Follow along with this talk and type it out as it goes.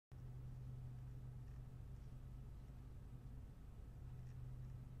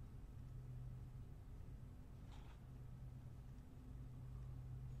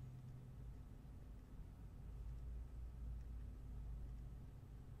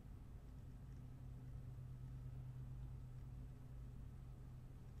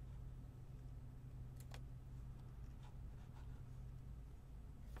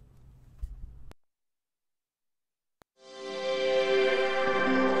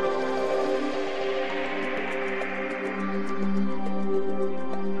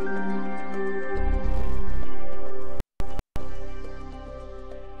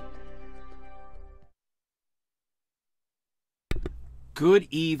Good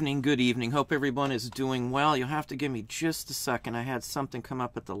evening, good evening. Hope everyone is doing well. You'll have to give me just a second. I had something come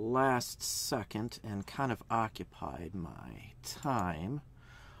up at the last second and kind of occupied my time.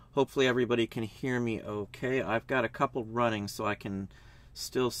 Hopefully everybody can hear me okay. I've got a couple running so I can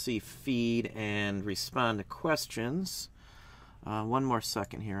still see feed and respond to questions. One more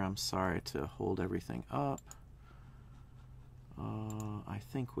second here. I'm sorry to hold everything up. I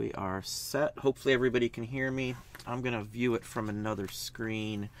think we are set. Hopefully everybody can hear me. I'm going to view it from another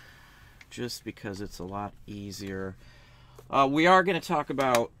screen just because it's a lot easier. We are going to talk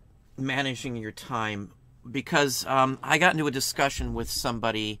about managing your time because I got into a discussion with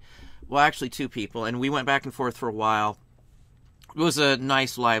somebody, well actually two people, and we went back and forth for a while. It was a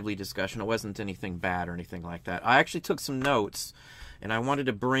nice, lively discussion. It wasn't anything bad or anything like that. I actually took some notes, and I wanted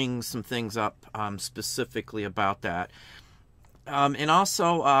to bring some things up specifically about that. And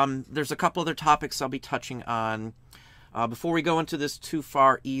also, there's a couple other topics I'll be touching on. Before we go into this too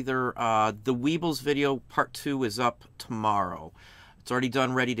far either, the Weebles video part 2 is up tomorrow. It's already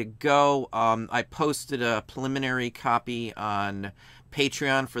done, ready to go. I posted a preliminary copy on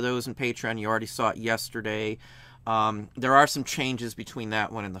Patreon. For those in Patreon, you already saw it yesterday. There are some changes between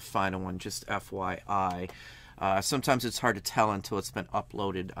that one and the final one, just FYI. Sometimes it's hard to tell until it's been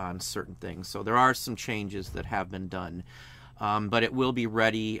uploaded on certain things. So there are some changes that have been done. But it will be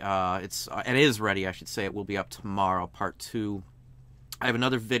ready. It is ready, I should say. It will be up tomorrow, part 2. I have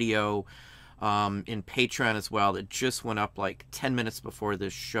another video in Patreon as well that just went up like 10 minutes before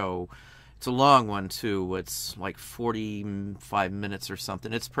this show. It's a long one, too. It's like 45 minutes or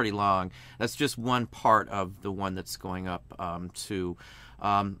something. It's pretty long. That's just one part of the one that's going up, too.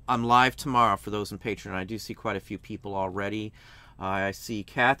 I'm live tomorrow for those in Patreon. I do see quite a few people already. I see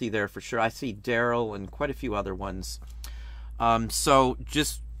Kathy there for sure. I see Daryl and quite a few other ones. So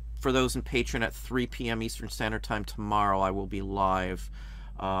just for those in Patreon, at 3 p.m. Eastern Standard Time tomorrow, I will be live.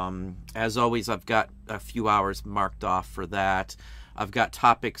 As always, I've got a few hours marked off for that. I've got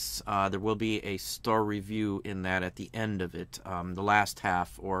topics. There will be a store review in that at the end of it. The last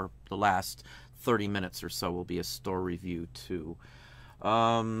half, or the last 30 minutes or so, will be a store review too.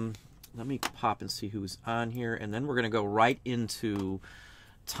 Let me pop and see who's on here, and then we're going to go right into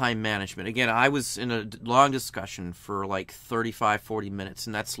time management. Again, I was in a long discussion for like 35-40 minutes,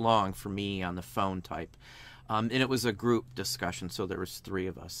 and that's long for me on the phone type. And it was a group discussion, so there was 3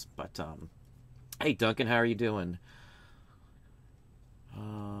 of us. But hey, Duncan, how are you doing?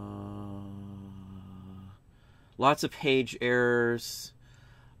 Lots of page errors.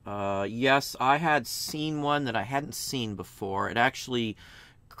 Yes, I had seen one that I hadn't seen before. It actually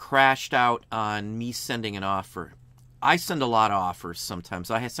crashed out on me sending an offer. I send a lot of offers sometimes.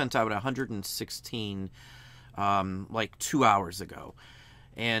 I had sent out 116 like 2 hours ago.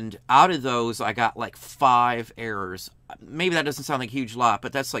 And out of those, I got like 5 errors. Maybe that doesn't sound like a huge lot,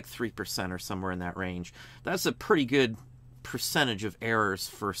 but that's like 3% or somewhere in that range. That's a pretty good percentage of errors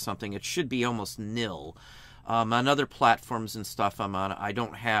for something. It should be almost nil. On other platforms and stuff I'm on, I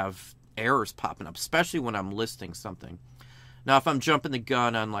don't have errors popping up, especially when I'm listing something. Now, if I'm jumping the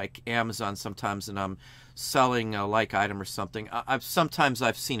gun on like Amazon sometimes and I'm selling a like item or something, sometimes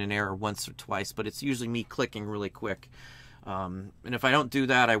I've seen an error once or twice, but it's usually me clicking really quick. And if I don't do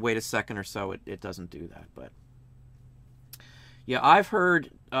that, I wait a second or so, it doesn't do that. But yeah, I've heard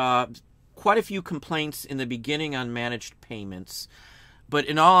quite a few complaints in the beginning on managed payments. But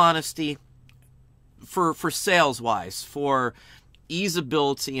in all honesty, for sales-wise, for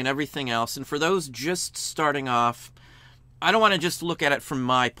easeability and everything else, and for those just starting off, I don't want to just look at it from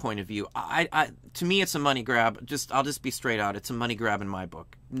my point of view. To me, it's a money grab. I'll just be straight out. It's a money grab in my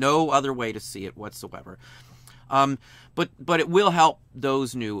book. No other way to see it whatsoever. But it will help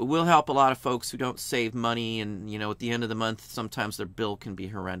those new. It will help a lot of folks who don't save money, and you know, at the end of the month, sometimes their bill can be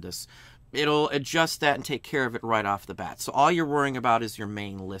horrendous. It'll adjust that and take care of it right off the bat. So all you're worrying about is your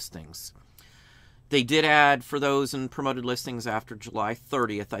main listings. They did add, for those in promoted listings after July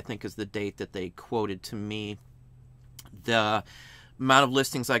 30th, I think is the date that they quoted to me, the amount of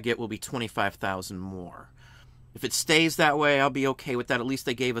listings I get will be 25,000 more. If it stays that way, I'll be okay with that. At least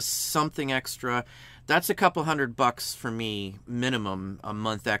they gave us something extra. That's a couple $100 for me, minimum, a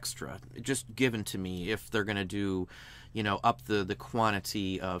month extra, just given to me if they're going to do, you know, up the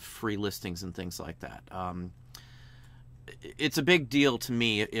quantity of free listings and things like that. It's a big deal to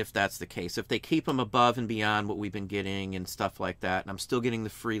me if that's the case. If they keep them above and beyond what we've been getting and stuff like that, and I'm still getting the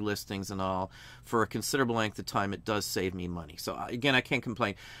free listings and all for a considerable length of time, it does save me money. So again, I can't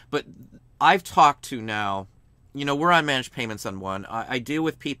complain. But I've talked to now, you know, we're on managed payments on one. I deal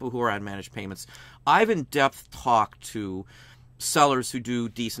with people who are on managed payments. I've in-depth talked to sellers who do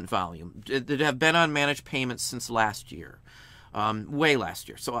decent volume, that have been on managed payments since last year. way last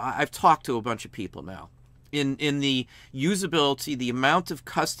year. So I've talked to a bunch of people now. In the usability, the amount of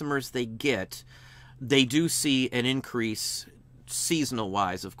customers they get, they do see an increase,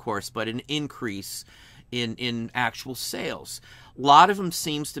 seasonal-wise, of course, but an increase in actual sales. A lot of them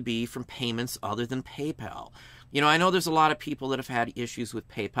seems to be from payments other than PayPal. You know, I know there's a lot of people that have had issues with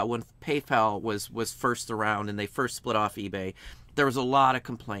PayPal. When PayPal was first around and they first split off eBay, there was a lot of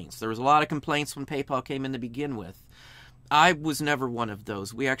complaints. There was a lot of complaints when PayPal came in to begin with. I was never one of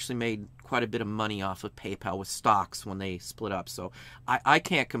those. We actually made quite a bit of money off of PayPal with stocks when they split up, so I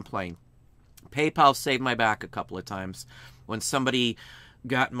can't complain. PayPal saved my back a couple of times when somebody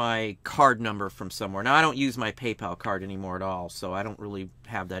got my card number from somewhere. Now, I don't use my PayPal card anymore at all, so I don't really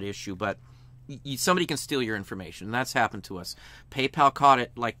have that issue, but somebody can steal your information, and that's happened to us. PayPal caught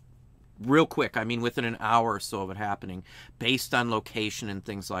it like real quick. I mean, within an hour or so of it happening, based on location and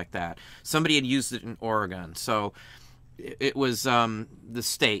things like that. Somebody had used it in Oregon, so it was the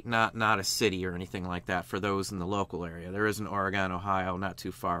state, not a city or anything like that for those in the local area. There is an Oregon, Ohio, not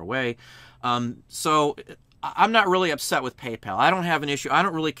too far away. So I'm not really upset with PayPal. I don't have an issue. I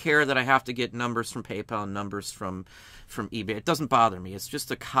don't really care that I have to get numbers from PayPal and numbers from eBay. It doesn't bother me. It's just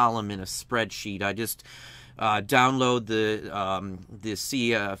a column in a spreadsheet. I just download the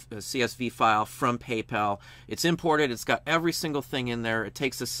CSV file from PayPal. It's imported. It's got every single thing in there. It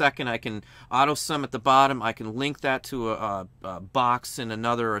takes a second. I can auto sum at the bottom. I can link that to a box in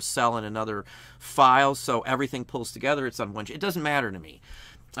another, or a cell in another file, so everything pulls together. It's on one. It doesn't matter to me.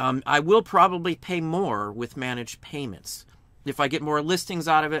 I will probably pay more with managed payments. If I get more listings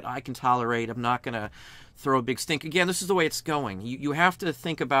out of it, I can tolerate. I'm not going to throw a big stink. Again, this is the way it's going. You have to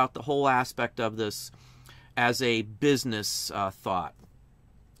think about the whole aspect of this as a business thought.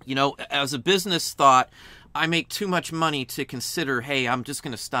 You know, as a business thought, I make too much money to consider, hey, I'm just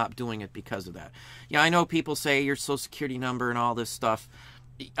going to stop doing it because of that. Yeah, I know people say your social security number and all this stuff.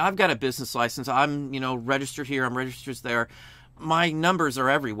 I've got a business license. I'm, registered here. I'm registered there. My numbers are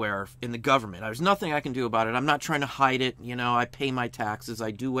everywhere in the government. There's nothing I can do about it. I'm not trying to hide it. I pay my taxes.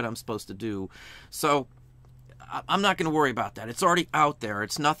 I do what I'm supposed to do. So I'm not going to worry about that. It's already out there.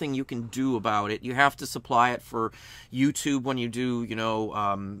 It's nothing you can do about it. You have to supply it for YouTube when you do,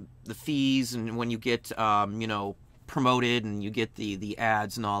 the fees, and when you get, promoted and you get the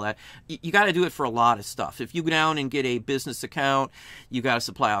ads and all that. You got to do it for a lot of stuff. If you go down and get a business account, you got to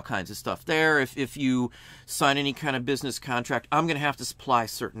supply all kinds of stuff there. If you sign any kind of business contract, I'm going to have to supply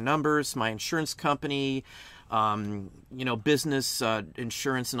certain numbers, my insurance company, business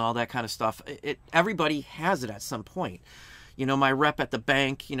insurance and all that kind of stuff. Everybody has it at some point. My rep at the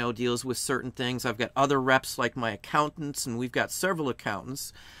bank, deals with certain things. I've got other reps like my accountants, and we've got several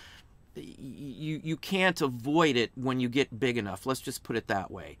accountants. You can't avoid it when you get big enough. Let's just put it that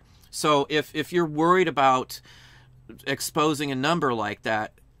way. So if you're worried about exposing a number like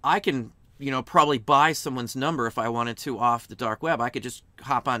that, I can probably buy someone's number if I wanted to off the dark web. I could just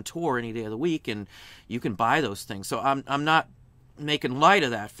hop on Tor any day of the week, and you can buy those things. So I'm not making light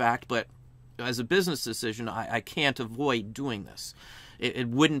of that fact, but as a business decision, I can't avoid doing this. It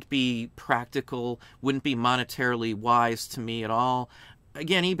wouldn't be practical, wouldn't be monetarily wise to me at all.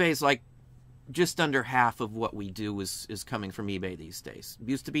 Again, eBay's like just under half of what we do is coming from eBay these days. It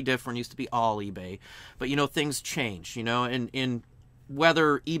used to be different, used to be all eBay. But, things change, and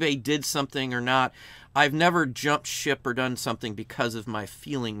whether eBay did something or not, I've never jumped ship or done something because of my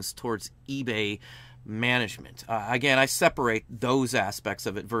feelings towards eBay management. Again, I separate those aspects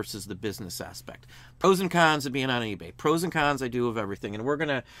of it versus the business aspect. Pros and cons of being on eBay. Pros and cons I do of everything. And we're going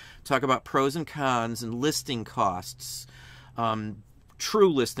to talk about pros and cons and listing costs.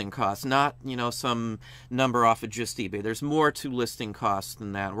 True listing costs, not, some number off of just eBay. There's more to listing costs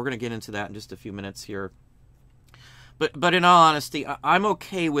than that. We're going to get into that in just a few minutes here. But in all honesty, I'm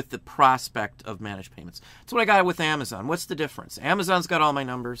okay with the prospect of managed payments. That's what I got with Amazon. What's the difference? Amazon's got all my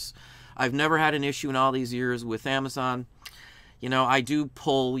numbers. I've never had an issue in all these years with Amazon. I do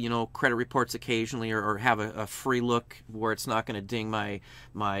pull, credit reports occasionally, or have a free look where it's not going to ding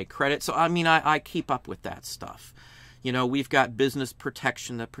my credit. So, I keep up with that stuff. We've got business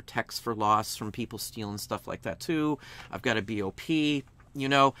protection that protects for loss from people stealing stuff like that too. I've got a BOP.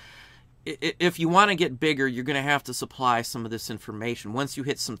 If you want to get bigger, you're going to have to supply some of this information. Once you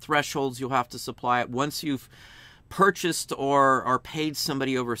hit some thresholds, you'll have to supply it. Once you've purchased or paid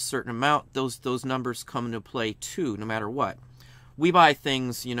somebody over a certain amount, those numbers come into play too, no matter what. We buy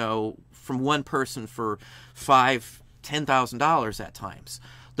things, from one person for $5,000, $10,000 at times.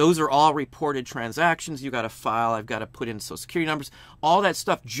 Those are all reported transactions. You got to file. I've got to put in social security numbers, all that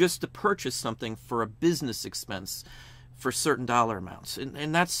stuff just to purchase something for a business expense for certain dollar amounts.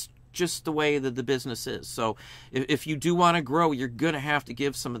 And that's just the way that the business is. So if you do want to grow, you're going to have to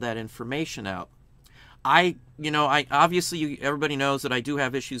give some of that information out. I obviously, everybody knows that I do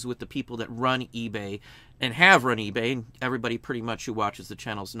have issues with the people that run eBay and have run eBay, and everybody pretty much who watches the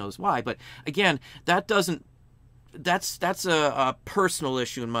channels knows why. But again, that's a personal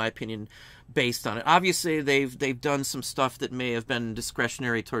issue, in my opinion, based on it. Obviously, they've done some stuff that may have been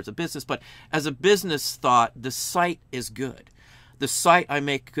discretionary towards a business, but as a business thought, the site is good. The site I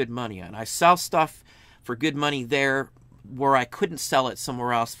make good money on. I sell stuff for good money there where I couldn't sell it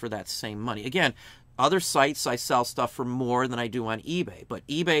somewhere else for that same money. Again, other sites I sell stuff for more than I do on eBay, but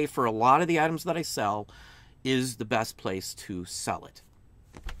eBay, for a lot of the items that I sell, is the best place to sell it.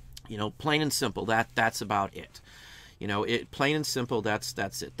 Plain and simple. That's about it. Plain and simple. That's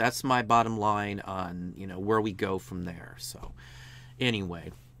it. That's my bottom line on where we go from there. So,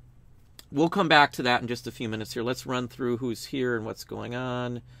 anyway, we'll come back to that in just a few minutes here. Let's run through who's here and what's going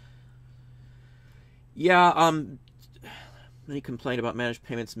on. Yeah. Many complained about managed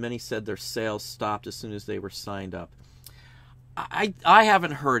payments. Many said their sales stopped as soon as they were signed up. I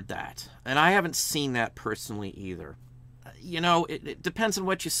haven't heard that, and I haven't seen that personally either. It depends on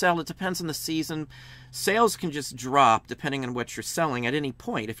what you sell. It depends on the season. Sales can just drop depending on what you're selling at any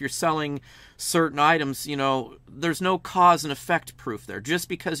point. If you're selling certain items, there's no cause and effect proof there. Just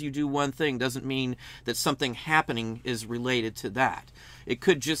because you do one thing doesn't mean that something happening is related to that. It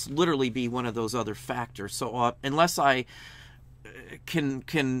could just literally be one of those other factors. So unless I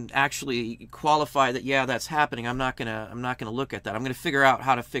can actually qualify that, yeah, that's happening, I'm not gonna look at that. I'm gonna figure out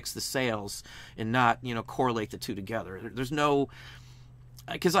how to fix the sales and not correlate the two together. There's no,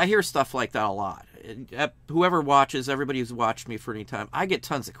 because I hear stuff like that a lot. Whoever watches, everybody who's watched me for any time, I get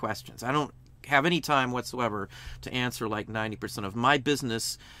tons of questions. I don't have any time whatsoever to answer like 90% of my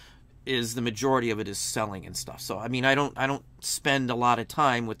business. Is the majority of it is selling and stuff. So I mean, I don't spend a lot of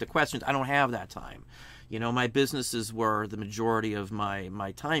time with the questions. I don't have that time. My business is where the majority of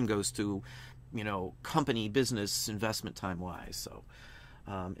my time goes to, company business investment time wise. So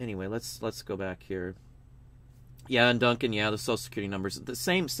anyway, let's go back here. Yeah, and Duncan, yeah, the Social Security numbers, the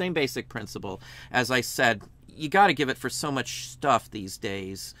same basic principle. As I said, you got to give it for so much stuff these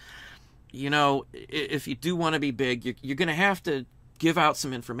days. If you do want to be big, you're going to have to give out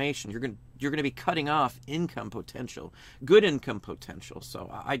some information. You're going to be cutting off income potential, good income potential. So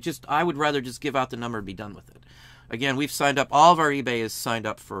I would rather just give out the number and be done with it. Again, we've signed up. All of our eBay is signed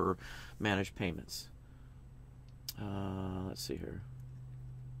up for managed payments. Let's see here.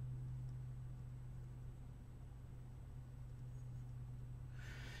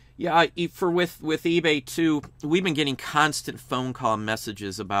 Yeah, with eBay too, we've been getting constant phone call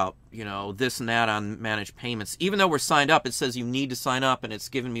messages about, this and that on managed payments. Even though we're signed up, it says you need to sign up, and it's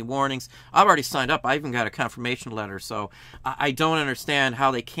giving me warnings. I've already signed up. I even got a confirmation letter, so I don't understand how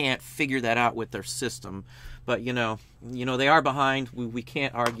they can't figure that out with their system. But, they are behind. We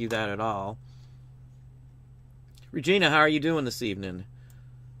can't argue that at all. Regina, how are you doing this evening?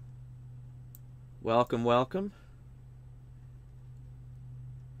 Welcome, welcome.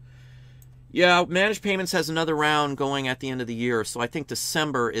 Yeah, Managed Payments has another round going at the end of the year, so I think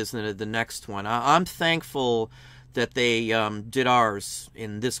December is the next one. I'm thankful that they did ours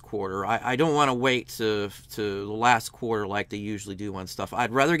in this quarter. I don't want to wait to the last quarter like they usually do on stuff.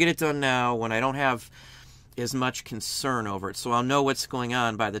 I'd rather get it done now when I don't have as much concern over it, so I'll know what's going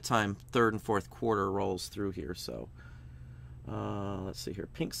on by the time third and fourth quarter rolls through here. So let's see here.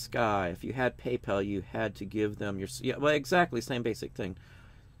 Pink Sky, if you had PayPal, you had to give them your... Yeah, well, exactly, same basic thing.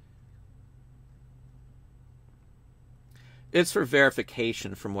 It's for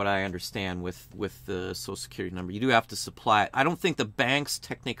verification, from what I understand, with the Social Security number. You do have to supply it. I don't think the bank's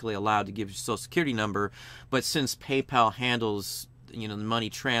technically allowed to give you a Social Security number, but since PayPal handles, the money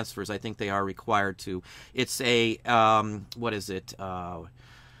transfers, I think they are required to. It's a, what is it?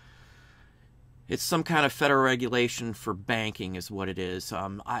 It's some kind of federal regulation for banking is what it is.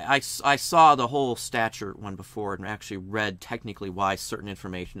 I saw the whole stature one before and actually read technically why certain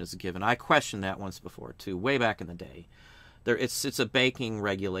information is given. I questioned that once before, too, way back in the day. It's a banking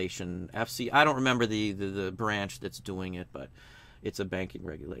regulation. I don't remember the branch that's doing it, but it's a banking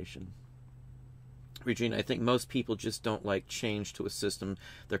regulation. Regina, I think most people just don't like change to a system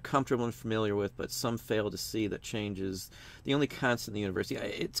they're comfortable and familiar with, but some fail to see that change is the only constant in the universe. Yeah,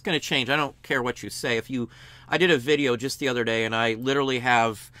 it's going to change. I don't care what you say. I did a video just the other day, and I literally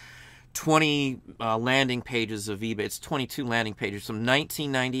have 20 landing pages of eBay. It's 22 landing pages from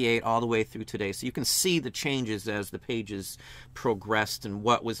 1998 all the way through today. So you can see the changes as the pages progressed and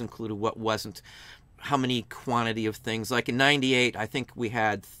what was included, what wasn't, how many quantity of things. Like in 98, I think we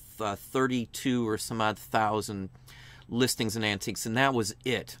had 32 or some odd thousand listings and antiques, and that was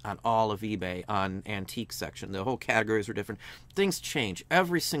it on all of eBay on antique section. The whole categories were different. Things change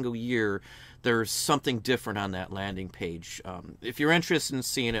every single year. There's something different on that landing page. If you're interested in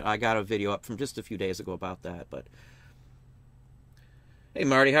seeing it, I got a video up from just a few days ago about that. But hey,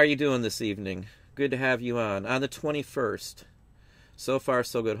 Marty, how are you doing this evening? Good to have you on the 21st. So far,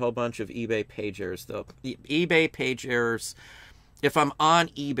 so good. Whole bunch of eBay page errors, though. eBay page errors, if I'm on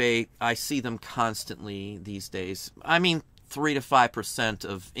eBay, I see them constantly these days. I mean, 3 to 5%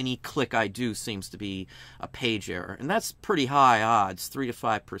 of any click I do seems to be a page error. And that's pretty high odds, 3 to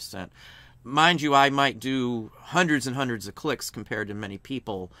 5%. Mind you, I might do hundreds and hundreds of clicks compared to many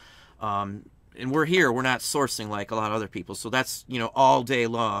people. And we're here. We're not sourcing like a lot of other people. So that's, you know, all day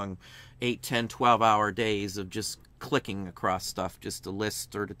long, 8, 10, 12-hour days of just clicking across stuff just to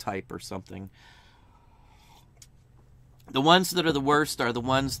list or to type or something. The ones that are the worst are the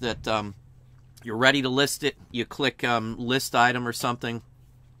ones that you're ready to list it. You click list item or something,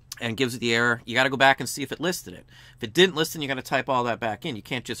 and gives you the error. You got to go back and see if it listed it. If it didn't list it, you got to type all that back in. You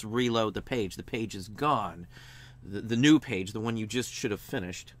can't just reload the page. The page is gone. The new page, the one you just should have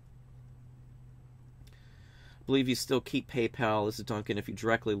finished. I believe you still keep PayPal. This is Duncan. If you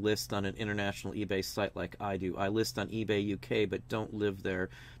directly list on an international eBay site like I do. I list on eBay UK, but don't live there.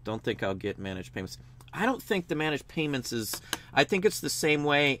 Don't think I'll get managed payments. I don't think the managed payments is... I think it's the same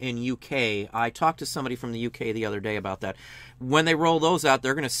way in UK. I talked to somebody from the UK the other day about that. When they roll those out,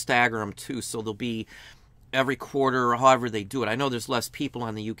 they're going to stagger them too. So they'll be every quarter or however they do it. I know there's less people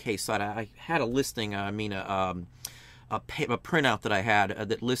on the UK side. I had a listing, a printout that I had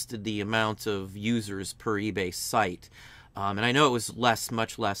that listed the amount of users per eBay site. And I know it was less,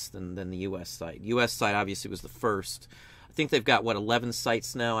 much less than the US site. US site obviously was the first. I think they've got, what, 11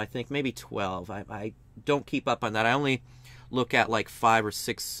 sites now? I think maybe 12. I don't keep up on that. I only look at like 5 or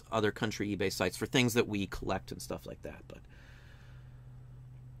 6 other country eBay sites for things that we collect and stuff like that. But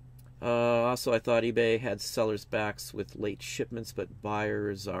also, I thought eBay had sellers' backs with late shipments, but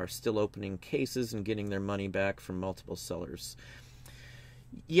buyers are still opening cases and getting their money back from multiple sellers.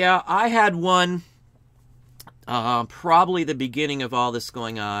 Yeah, I had one probably the beginning of all this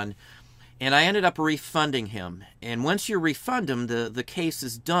going on. And I ended up refunding him. And once you refund him, the case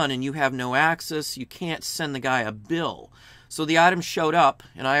is done and you have no access. You can't send the guy a bill. So the item showed up,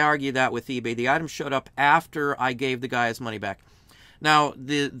 and I argued that with eBay. The item showed up after I gave the guy his money back. Now,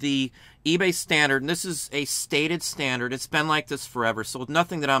 the eBay standard, and this is a stated standard. It's been like this forever, so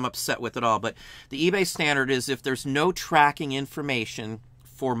nothing that I'm upset with at all. But the eBay standard is if there's no tracking information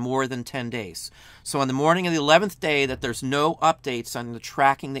for more than 10 days. So on the morning of the 11th day that there's no updates on the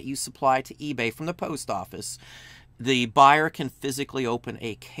tracking that you supply to eBay from the post office, the buyer can physically open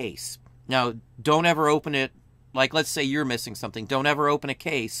a case. Now, don't ever open it, like let's say you're missing something, don't ever open a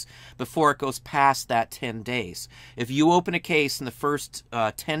case before it goes past that 10 days. If you open a case in the first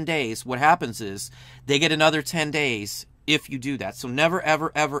 10 days, what happens is they get another 10 days if you do that. So never,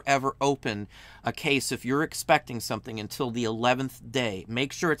 ever, ever, ever open a case if you're expecting something until the 11th day.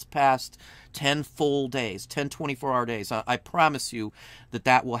 Make sure it's past 10 full days, 10 24-hour days. I promise you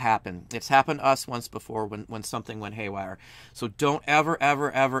that will happen. It's happened to us once before when something went haywire. So don't ever,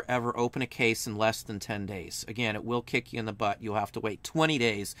 ever, ever, ever open a case in less than 10 days. Again, it will kick you in the butt. You'll have to wait 20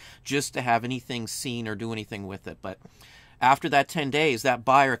 days just to have anything seen or do anything with it. But after that 10 days, that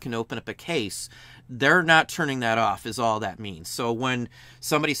buyer can open up a case. They're not turning that off is all that means. So when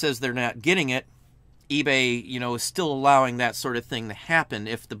somebody says they're not getting it, eBay, is still allowing that sort of thing to happen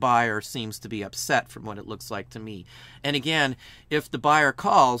if the buyer seems to be upset from what it looks like to me. And again, if the buyer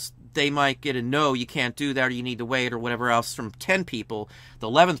calls, they might get a no, you can't do that, or you need to wait, or whatever else from 10 people. The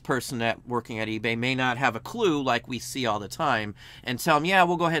 11th person working at eBay may not have a clue like we see all the time and tell them, yeah,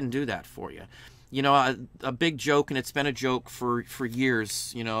 we'll go ahead and do that for you. A big joke, and it's been a joke for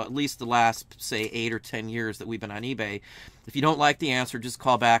years, at least the last, say, 8 or 10 years that we've been on eBay. If you don't like the answer, just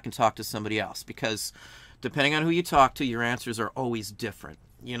call back and talk to somebody else, because depending on who you talk to, your answers are always different.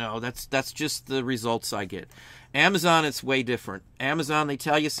 That's just the results I get. Amazon, it's way different. Amazon, they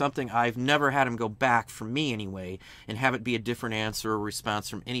tell you something. I've never had them go back, for me anyway, and have it be a different answer or response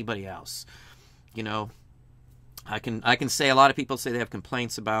from anybody else. I can say a lot of people say they have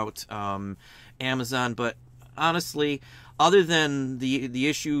complaints about Amazon, but honestly, other than the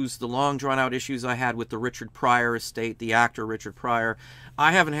issues, the long drawn out issues I had with the Richard Pryor estate, the actor Richard Pryor,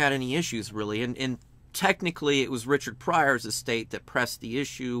 I haven't had any issues really. And technically, it was Richard Pryor's estate that pressed the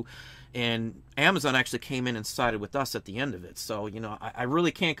issue, and Amazon actually came in and sided with us at the end of it. So I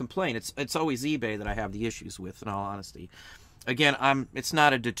really can't complain. It's always eBay that I have the issues with, in all honesty. Again, it's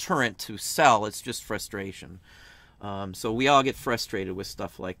not a deterrent to sell. It's just frustration. So we all get frustrated with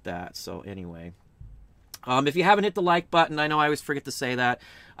stuff like that. So anyway, If you haven't hit the like button, I know I always forget to say that.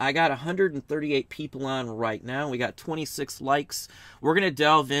 I got 138 people on right now. We got 26 likes. We're going to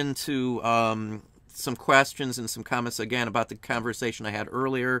delve into some questions and some comments again about the conversation I had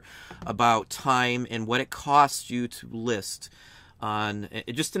earlier about time and what it costs you to list on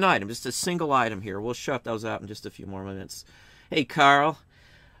just an item, just a single item here. We'll shut those out in just a few more minutes. Hey, Carl.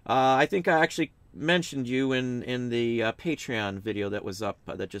 I think I actually mentioned you in the Patreon video that was up,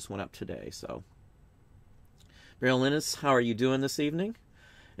 that just went up today. So, Beryl Linus, how are you doing this evening?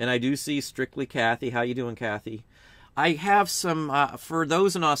 And I do see Strictly Kathy. How you doing, Kathy? I have some, for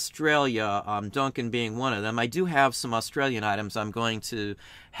those in Australia, Duncan being one of them, I do have some Australian items I'm going to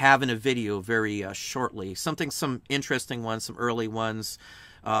have in a video very shortly. Some interesting ones, some early ones,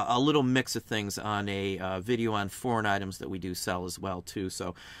 a little mix of things on a video on foreign items that we do sell as well, too.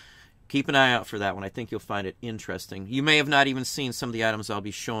 So keep an eye out for that one. I think you'll find it interesting. You may have not even seen some of the items I'll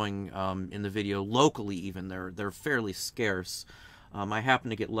be showing in the video locally even. They're fairly scarce. I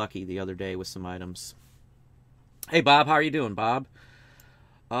happened to get lucky the other day with some items. Hey, Bob, how are you doing, Bob?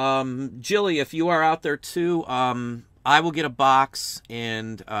 Jilly, if you are out there, too, I will get a box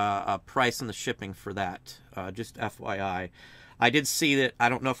and a price on the shipping for that, just FYI. I did see that. I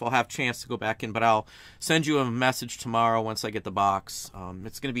don't know if I'll have a chance to go back in, but I'll send you a message tomorrow once I get the box.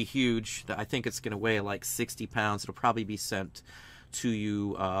 It's going to be huge. I think it's going to weigh like 60 pounds. It'll probably be sent to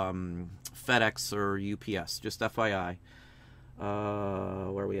you FedEx or UPS, just FYI. Where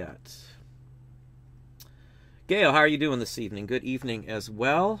are we at? Gail, how are you doing this evening? Good evening as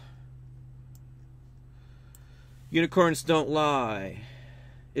well. Unicorns don't lie.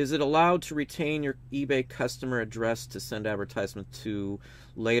 Is it allowed to retain your eBay customer address to send advertisement to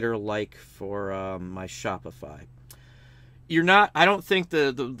later, like for my Shopify? You're not, I don't think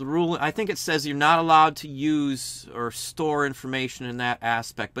the rule, I think it says you're not allowed to use or store information in that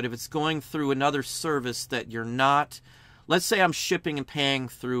aspect, but if it's going through another service that you're not, let's say I'm shipping and paying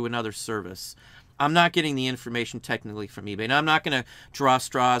through another service, I'm not getting the information technically from eBay. And I'm not going to draw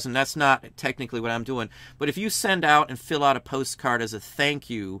straws, and that's not technically what I'm doing. But if you send out and fill out a postcard as a thank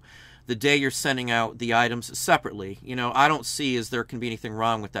you the day you're sending out the items separately, you know, I don't see as there can be anything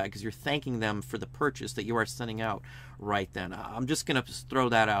wrong with that because you're thanking them for the purchase that you are sending out right then. I'm just going to throw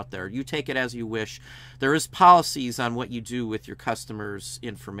that out there. You take it as you wish. There is policies on what you do with your customers'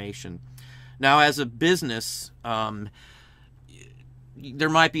 information. Now, as a business, there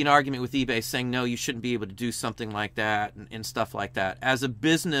might be an argument with eBay saying, no, you shouldn't be able to do something like that and stuff like that. As a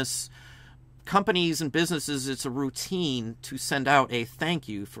business, companies and businesses, it's a routine to send out a thank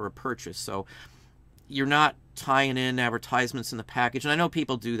you for a purchase. So you're not tying in advertisements in the package. And I know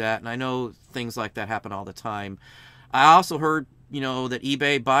people do that, and I know things like that happen all the time. I also heard, you know, that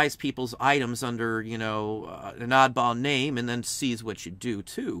eBay buys people's items under, you know, an oddball name and then sees what you do,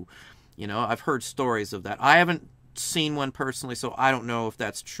 too. You know, I've heard stories of that. I haven't seen one personally, so I don't know if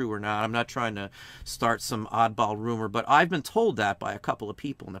that's true or not. I'm not trying to start some oddball rumor, but I've been told that by a couple of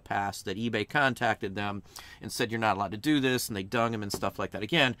people in the past, that eBay contacted them and said you're not allowed to do this, and they dung them and stuff like that.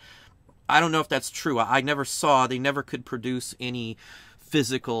 Again, I don't know if that's true. I never saw, they never could produce any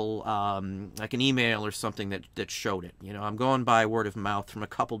physical, like an email or something that showed it. You know, I'm going by word of mouth from a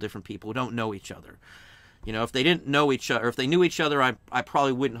couple different people who don't know each other. You know, if they didn't know each other, or if they knew each other, I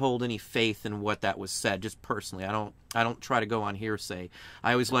probably wouldn't hold any faith in what that was said. Just personally, I don't try to go on hearsay.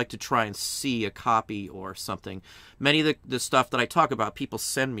 I always like to try and see a copy or something. Many of the stuff that I talk about, people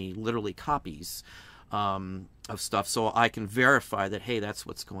send me literally copies of stuff, so I can verify that, hey, that's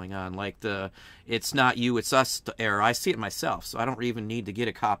what's going on. Like it's not you, it's us error. I see it myself, so I don't even need to get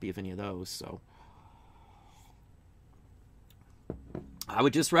a copy of any of those. So I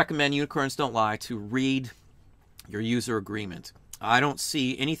would just recommend, Unicorns Don't Lie, to read your user agreement. I don't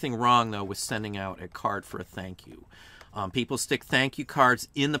see anything wrong, though, with sending out a card for a thank you. People stick thank you cards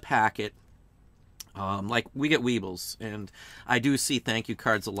in the packet. Like, we get Weebles, and I do see thank you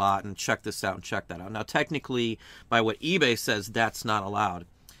cards a lot, and check this out and check that out. Now, technically, by what eBay says, that's not allowed.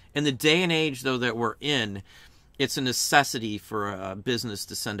 In the day and age, though, that we're in, it's a necessity for a business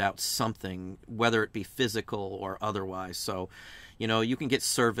to send out something, whether it be physical or otherwise. So, you know, you can get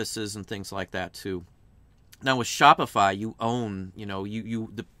services and things like that too. Now with Shopify, you own, you know,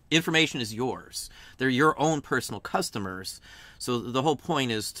 the information is yours. They're your own personal customers. So the whole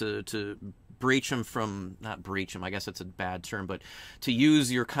point is to breach them from, not breach them, I guess that's a bad term, but to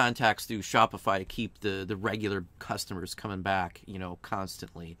use your contacts through Shopify to keep the regular customers coming back, you know,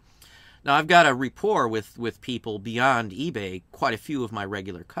 constantly. Now I've got a rapport with people beyond eBay, quite a few of my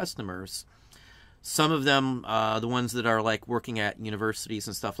regular customers. Some of them, the ones that are like working at universities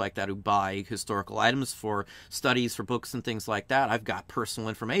and stuff like that, who buy historical items for studies, for books and things like that, I've got personal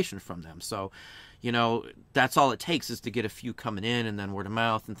information from them. So, You know, that's all it takes is to get a few coming in, and then word of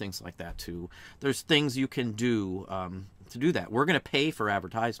mouth and things like that too. There's things you can do to do that. We're going to pay for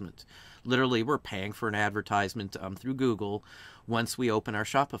advertisement. Literally, we're paying for an advertisement through Google once we open our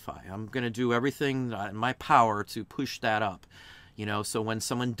Shopify. I'm going to do everything in my power to push that up. You know, so when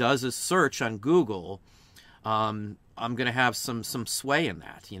someone does a search on Google, I'm going to have some sway in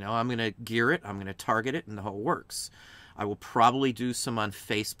that. You know, I'm going to gear it, I'm going to target it, and the whole works. I will probably do some on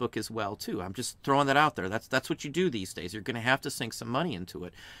Facebook as well too. I'm just throwing that out there. That's what you do these days. You're going to have to sink some money into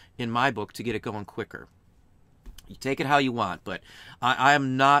it, in my book, to get it going quicker. You take it how you want, but I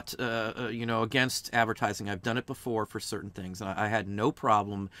am not, you know, against advertising. I've done it before for certain things, and I had no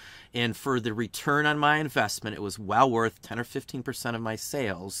problem. And for the return on my investment, it was well worth 10 or 15% of my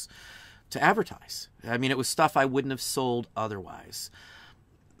sales to advertise. I mean, it was stuff I wouldn't have sold otherwise.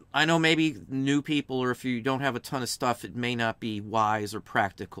 I know maybe new people, or if you don't have a ton of stuff, it may not be wise or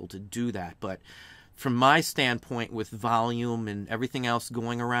practical to do that. But from my standpoint, with volume and everything else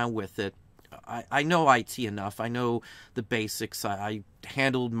going around with it, I know IT enough. I know the basics. I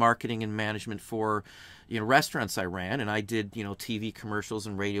handled marketing and management for, you know, restaurants I ran, and I did, you know, TV commercials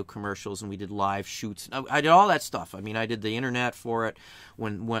and radio commercials, and we did live shoots. I did all that stuff. I mean, I did the internet for it,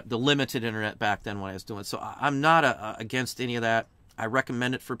 when the limited internet back then when I was doing it. So I'm not against any of that. I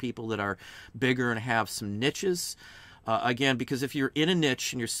recommend it for people that are bigger and have some niches. Again, because if you're in a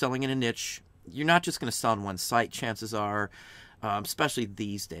niche and you're selling in a niche, you're not just going to sell on one site, chances are, especially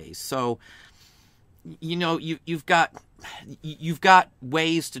these days. So, you know, you've got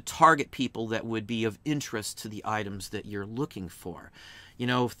ways to target people that would be of interest to the items that you're looking for. You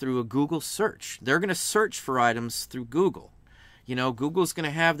know, through a Google search. They're going to search for items through Google. You know, Google's going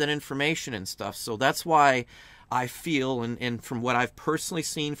to have that information and stuff. So that's why I feel, and from what I've personally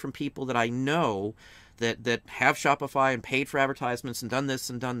seen from people that I know that have Shopify and paid for advertisements and done this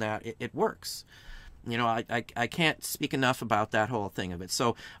and done that, it works. You know, I can't speak enough about that whole thing of it.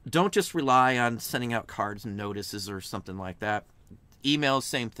 So don't just rely on sending out cards and notices or something like that. Email,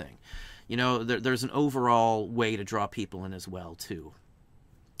 same thing. You know, there's an overall way to draw people in as well, too.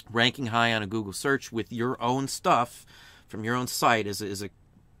 Ranking high on a Google search with your own stuff from your own site is a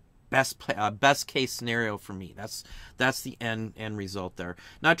best case scenario for me. That's the end result there.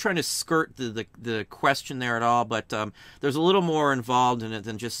 Not trying to skirt the question there at all, but there's a little more involved in it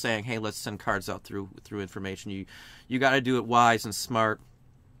than just saying, hey, let's send cards out through information. You got to do it wise and smart.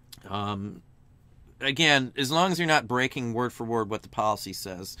 Again, as long as you're not breaking word for word what the policy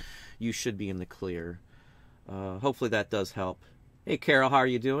says, you should be in the clear. Hopefully that does help. Hey, Carol, how are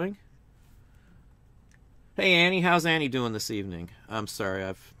you doing? Hey, Annie, how's Annie doing this evening? I'm sorry,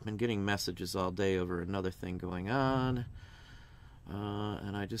 I've been getting messages all day over another thing going on.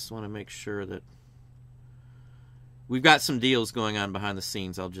 And I just want to make sure that we've got some deals going on behind the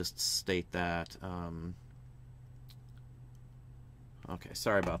scenes. I'll just state that. Okay,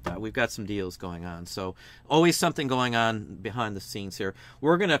 sorry about that. We've got some deals going on. So always something going on behind the scenes here.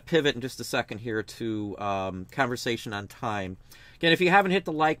 We're going to pivot in just a second here to conversation on time. Again, if you haven't hit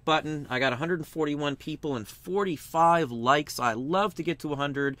the like button, I got 141 people and 45 likes. I love to get to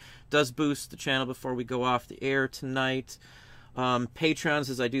 100. Does boost the channel before we go off the air tonight.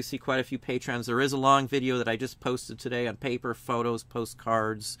 Patrons, as I do see quite a few patrons. There is a long video that I just posted today on paper, photos,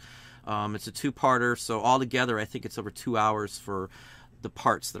 postcards. It's a two-parter, so altogether I think it's over 2 hours for the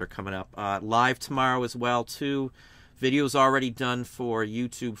parts that are coming up. Live tomorrow as well, too. Video's already done for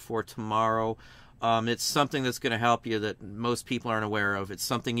YouTube for tomorrow. It's something that's going to help you that most people aren't aware of. It's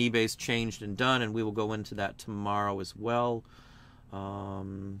something eBay's changed and done, and we will go into that tomorrow as well.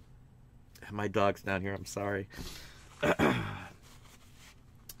 My dog's down here. I'm sorry.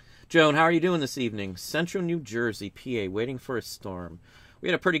 Joan, how are you doing this evening? Central New Jersey, PA, waiting for a storm. We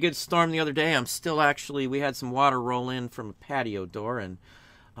had a pretty good storm the other day. We had some water roll in from a patio door, and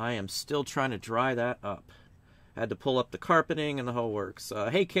I am still trying to dry that up. Had to pull up the carpeting and the whole works.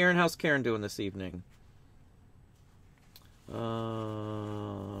 Hey, Karen, how's Karen doing this evening?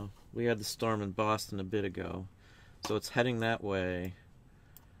 We had the storm in Boston a bit ago, so it's heading that way.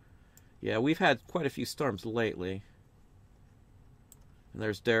 Yeah, we've had quite a few storms lately. And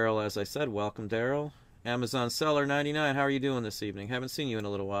there's Daryl, as I said. Welcome, Daryl. Amazon Seller 99, how are you doing this evening? Haven't seen you in a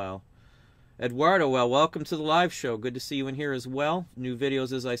little while. Eduardo, well, welcome to the live show. Good to see you in here as well. New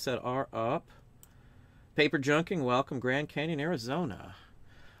videos, as I said, are up. Paper Junking, welcome. Grand Canyon, Arizona.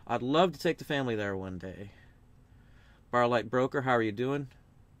 I'd love to take the family there one day. Barlight Broker, how are you doing?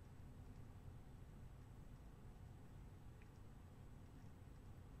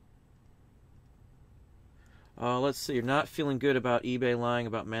 Let's see. You're not feeling good about eBay lying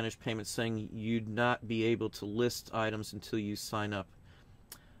about managed payments, saying you'd not be able to list items until you sign up.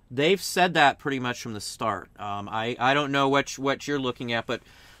 They've said that pretty much from the start. I don't know what you're looking at, but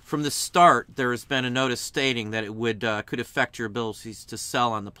from the start, there has been a notice stating that it would could affect your abilities to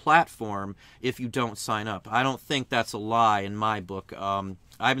sell on the platform if you don't sign up. I don't think that's a lie in my book. I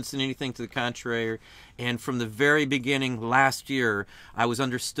haven't seen anything to the contrary, and from the very beginning last year, I was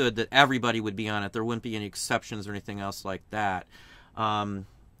understood that everybody would be on it. There wouldn't be any exceptions or anything else like that.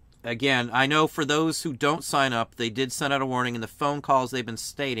 Again, I know for those who don't sign up, they did send out a warning, and the phone calls they've been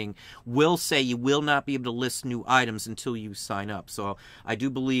stating will say you will not be able to list new items until you sign up. So I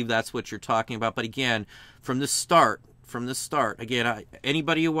do believe that's what you're talking about. But again, from the start, again,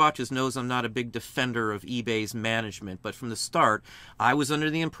 anybody who watches knows I'm not a big defender of eBay's management. But from the start, I was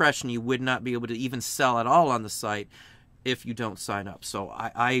under the impression you would not be able to even sell at all on the site if you don't sign up. So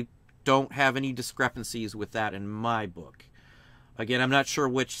I don't have any discrepancies with that in my book. Again, I'm not sure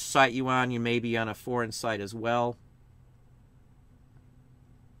which site you're on. You may be on a foreign site as well.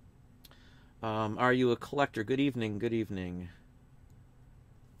 Are you a collector? Good evening. Good evening.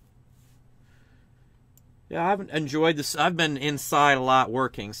 Yeah, I haven't enjoyed this. I've been inside a lot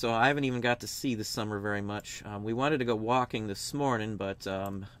working, so I haven't even got to see the summer very much. We wanted to go walking this morning, but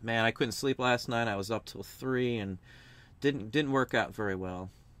man, I couldn't sleep last night. I was up till 3 and didn't work out very well.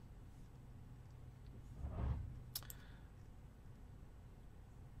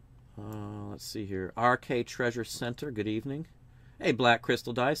 Let's see here. RK Treasure Center, good evening. Hey, Black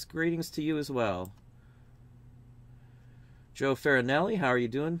Crystal Dice, greetings to you as well. Joe Farinelli, how are you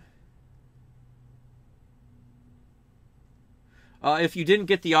doing? If you didn't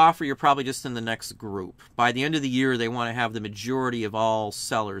get the offer, you're probably just in the next group. By the end of the year, they want to have the majority of all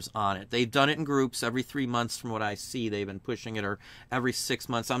sellers on it. They've done it in groups every 3 months from what I see. They've been pushing it, or every 6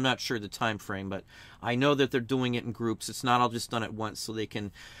 months. I'm not sure the time frame, but I know that they're doing it in groups. It's not all just done at once, so they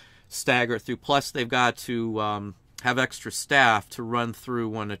can stagger through. Plus, they've got to have extra staff to run through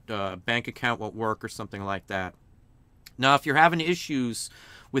when a bank account won't work or something like that. Now, if you're having issues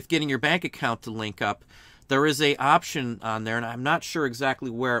with getting your bank account to link up, there is an option on there, and I'm not sure exactly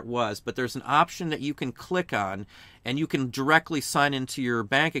where it was, but there's an option that you can click on, and you can directly sign into your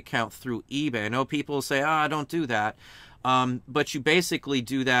bank account through eBay. I know people say, don't do that. But you basically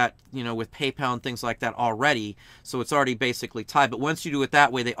do that, with PayPal and things like that already, so it's already basically tied. But once you do it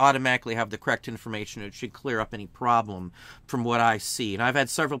that way, they automatically have the correct information. It should clear up any problem from what I see. And I've had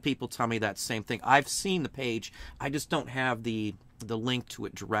several people tell me that same thing. I've seen the page, I just don't have the link to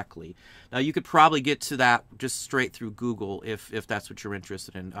it directly. Now, you could probably get to that just straight through Google if that's what you're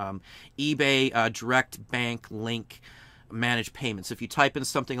interested in. eBay direct bank link manage payments. If you type in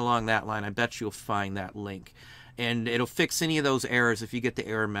something along that line, I bet you'll find that link. And it'll fix any of those errors if you get the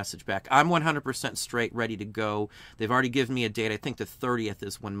error message back. I'm 100% straight, ready to go. They've already given me a date. I think the 30th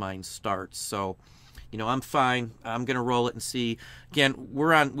is when mine starts. So, I'm fine. I'm going to roll it and see. Again,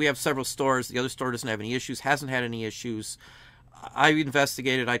 we have several stores. The other store doesn't have any issues, hasn't had any issues. I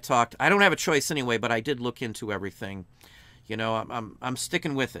investigated, I talked. I don't have a choice anyway, but I did look into everything. I'm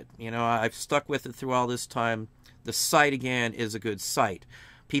sticking with it. I've stuck with it through all this time. The site, again, is a good site.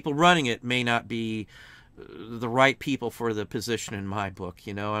 People running it may not be the right people for the position in my book.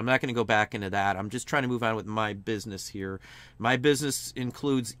 I'm not going to go back into that. I'm just trying to move on with my business here. My business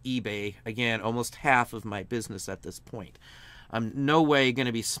includes eBay. Again, almost half of my business at this point. I'm no way going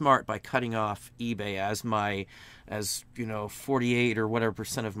to be smart by cutting off eBay as 48 or whatever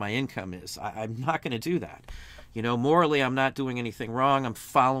percent of my income is. I'm not going to do that. Morally, I'm not doing anything wrong. I'm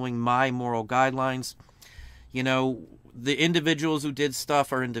following my moral guidelines. The individuals who did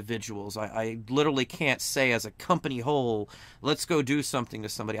stuff are individuals. I literally can't say as a company whole, let's go do something to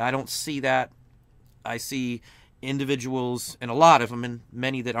somebody. I don't see that. I see individuals, and a lot of them, and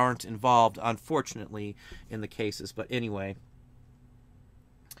many that aren't involved, unfortunately, in the cases. But anyway.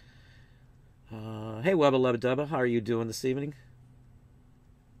 Hey, Wubba Lubba Dubba, how are you doing this evening?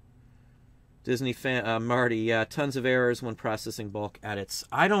 Disney fan, Marty, yeah, tons of errors when processing bulk edits.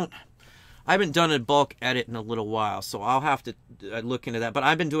 I haven't done a bulk edit in a little while, so I'll have to look into that. But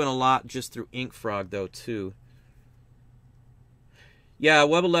I've been doing a lot just through InkFrog, though, too. Yeah,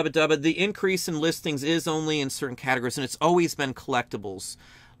 Wubba Lubba Dubba, the increase in listings is only in certain categories, and it's always been collectibles.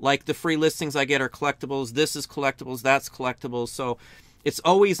 Like the free listings I get are collectibles. This is collectibles. That's collectibles. So it's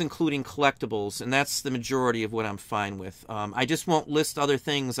always including collectibles, and that's the majority of what I'm fine with. I just won't list other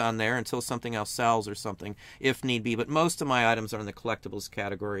things on there until something else sells or something, if need be. But most of my items are in the collectibles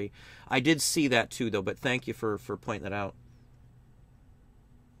category. I did see that too, though, but thank you for pointing that out.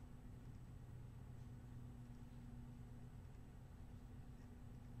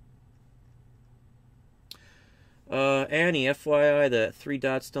 Annie, FYI, the 3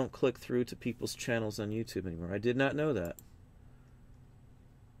 dots don't click through to people's channels on YouTube anymore. I did not know that.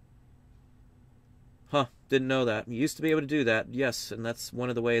 Huh, didn't know that. You used to be able to do that, yes, and that's one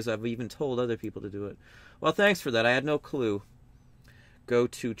of the ways I've even told other people to do it. Well, thanks for that. I had no clue. Go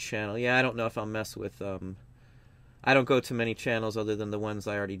to channel. Yeah, I don't know if I'll mess with... I don't go to many channels other than the ones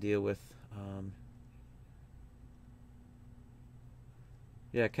I already deal with.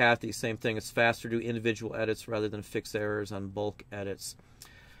 Yeah, Kathy, same thing. It's faster to do individual edits rather than fix errors on bulk edits.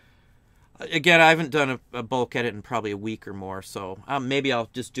 Again, I haven't done a bulk edit in probably a week or more, so maybe I'll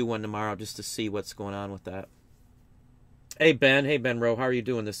just do one tomorrow just to see what's going on with that. Hey, Ben. Hey, Ben Rowe. How are you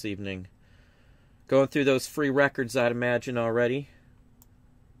doing this evening? Going through those free records, I'd imagine, already.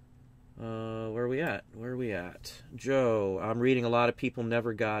 Where are we at? Where are we at? Joe, I'm reading a lot of people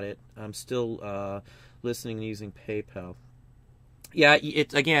never got it. I'm still listening and using PayPal. Yeah,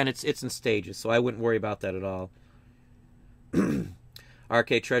 it's in stages, so I wouldn't worry about that at all.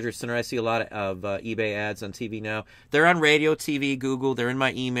 RK Treasure Center, I see a lot of eBay ads on TV now. They're on radio, TV, Google. They're in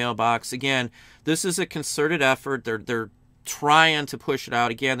my email box. Again, this is a concerted effort. They're trying to push it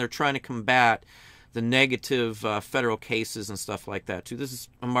out. Again, they're trying to combat the negative federal cases and stuff like that too. This is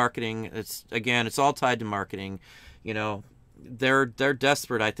a marketing. It's all tied to marketing. You know, they're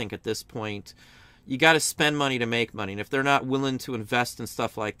desperate. I think at this point, you got to spend money to make money, and if they're not willing to invest in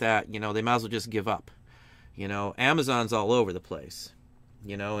stuff like that, you know, they might as well just give up. You know, Amazon's all over the place.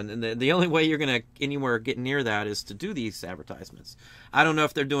 You know, and the only way you're going to anywhere get near that is to do these advertisements. I don't know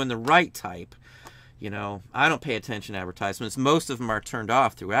if they're doing the right type. You know, I don't pay attention to advertisements. Most of them are turned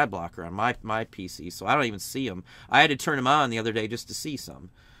off through ad blocker on my PC, so I don't even see them. I had to turn them on the other day just to see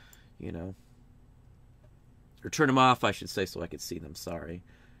some, you know. Or turn them off, I should say, so I could see them. Sorry.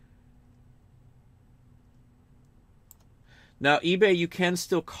 Now, eBay, you can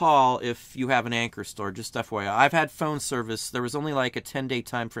still call if you have an anchor store, just FYI. I've had phone service. There was only like a 10-day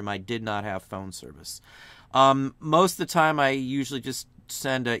time frame I did not have phone service. Most of the time, I usually just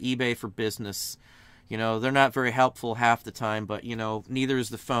send eBay for business. You know, they're not very helpful half the time, but, you know, neither is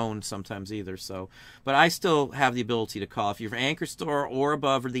the phone sometimes either. So, but I still have the ability to call. If you're an anchor store or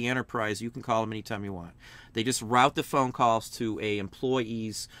above or the enterprise, you can call them anytime you want. They just route the phone calls to a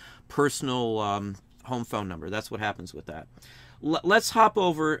employee's personal home phone number. That's what happens with that. Let's hop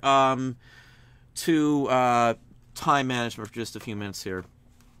over to time management for just a few minutes here.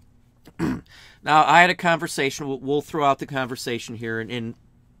 Now, I had a conversation. We'll throw out the conversation here and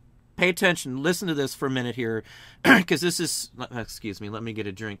pay attention. Listen to this for a minute here, because this is... Excuse me. Let me get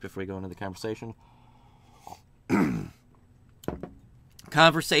a drink before we go into the conversation.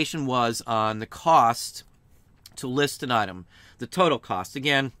 Conversation was on the cost to list an item. The total cost.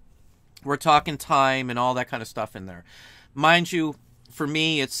 Again, we're talking time and all that kind of stuff in there. Mind you, for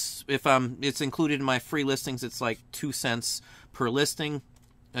me, it's included in my free listings. It's like 2 cents per listing.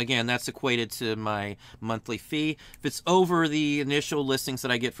 Again, that's equated to my monthly fee. If it's over the initial listings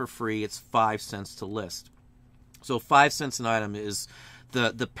that I get for free, it's 5 cents to list. So 5 cents an item is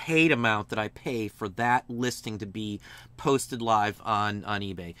the paid amount that I pay for that listing to be posted live on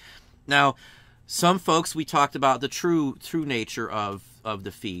eBay. Now, some folks, we talked about the true nature of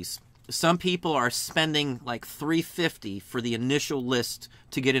the fees. Some people are spending like $3.50 for the initial list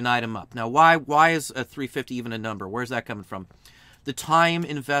to get an item up. Now, why is a $3.50 even a number? Where's that coming from? The time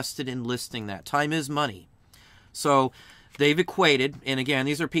invested in listing that. Time is money. So they've equated, and again,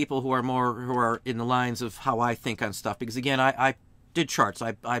 these are people who are in the lines of how I think on stuff. Because again, I did charts.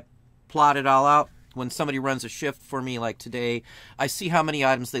 I plot it all out. When somebody runs a shift for me like today, I see how many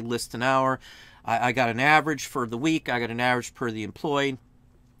items they list an hour. I got an average for the week. I got an average per the employee.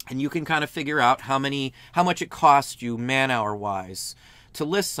 And you can kind of figure out how much it costs you man-hour wise to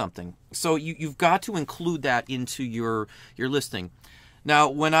list something. So you've got to include that into your listing. Now,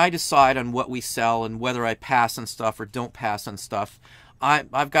 when I decide on what we sell and whether I pass on stuff or don't pass on stuff,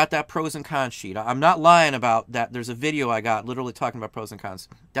 I've got that pros and cons sheet. I'm not lying about that. There's a video I got literally talking about pros and cons.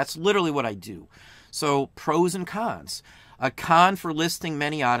 That's literally what I do. So pros and cons. A con for listing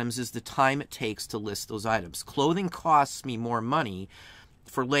many items is the time it takes to list those items. Clothing costs me more money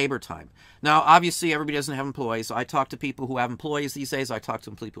for labor time. Now, obviously, everybody doesn't have employees. I talk to people who have employees these days. I talk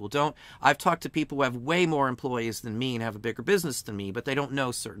to people who don't. I've talked to people who have way more employees than me and have a bigger business than me, but they don't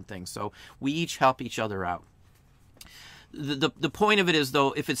know certain things. So we each help each other out. The point of it is,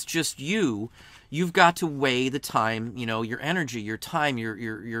 though, if it's just you, you've got to weigh the time, you know, your energy, your time,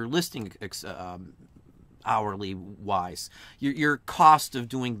 your listing hourly wise, your cost of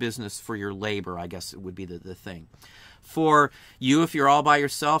doing business for your labor, I guess it would be the thing. For you, if you're all by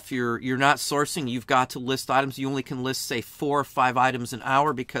yourself, you're not sourcing, you've got to list items. You only can list, say, 4 or 5 items an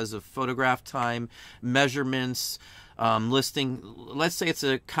hour because of photograph time, measurements, Listing, let's say it's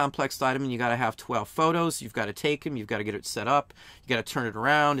a complex item and you got to have 12 photos. You've got to take them. You've got to get it set up. You got to turn it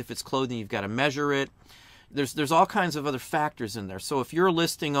around. If it's clothing, you've got to measure it. There's all kinds of other factors in there. So if you're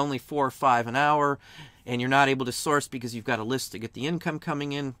listing only 4 or 5 an hour and you're not able to source because you've got a list to get the income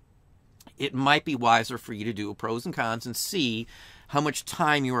coming in, it might be wiser for you to do pros and cons and see how much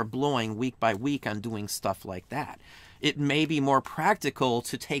time you are blowing week by week on doing stuff like that. It may be more practical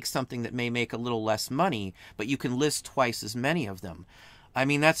to take something that may make a little less money, but you can list twice as many of them. I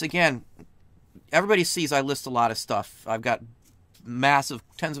mean, that's, again, everybody sees I list a lot of stuff. I've got massive,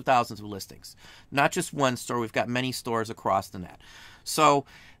 tens of thousands of listings. Not just one store. We've got many stores across the net. So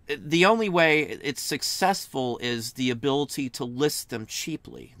the only way it's successful is the ability to list them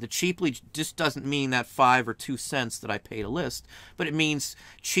cheaply. The cheaply just doesn't mean that 5 or 2 cents that I pay to list, but it means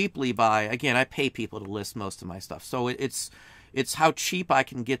cheaply by, again, I pay people to list most of my stuff. So it's how cheap I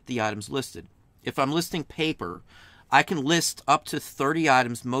can get the items listed. If I'm listing paper, I can list up to 30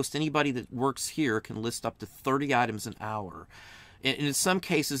 items. Most anybody that works here can list up to 30 items an hour. And in some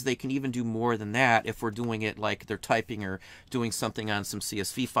cases, they can even do more than that if we're doing it like they're typing or doing something on some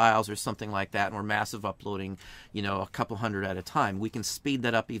CSV files or something like that, and we're massive uploading, you know, a couple hundred at a time. We can speed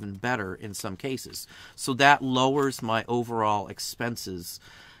that up even better in some cases. So that lowers my overall expenses,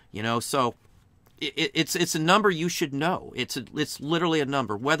 you know. So it's a number you should know. It's literally a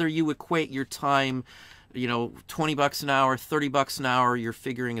number. Whether you equate your time, you know, 20 bucks an hour, 30 bucks an hour, you're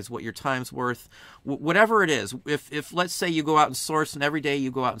figuring is what your time's worth. Whatever it is, if let's say you go out and source, and every day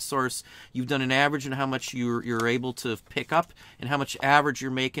you go out and source, you've done an average on how much you're able to pick up and how much average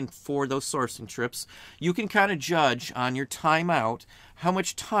you're making for those sourcing trips, you can kind of judge on your time out how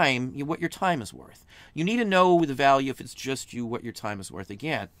much time, what your time is worth. You need to know the value, if it's just you, what your time is worth.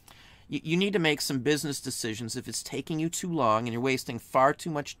 Again, you need to make some business decisions if it's taking you too long and you're wasting far too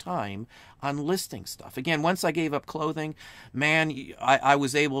much time on listing stuff. Again, once I gave up clothing, man, I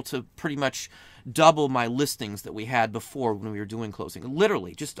was able to pretty much double my listings that we had before when we were doing clothing.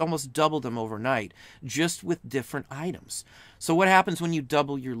 Literally, just almost double them overnight, just with different items. So what happens when you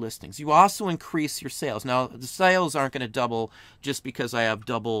double your listings? You also increase your sales. Now, the sales aren't going to double just because I have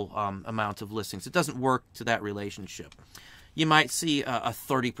double amount of listings. It doesn't work to that relationship. You might see a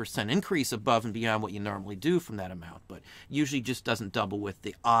 30% increase above and beyond what you normally do from that amount, but usually just doesn't double with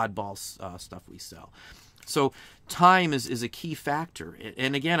the oddball stuff we sell. So time is a key factor.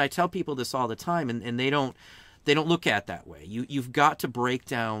 And again, I tell people this all the time, and they don't look at it that way. You've got to break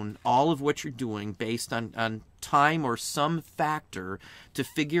down all of what you're doing based on time or some factor to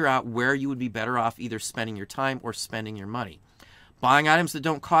figure out where you would be better off either spending your time or spending your money. Buying items that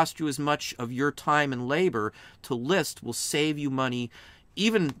don't cost you as much of your time and labor to list will save you money,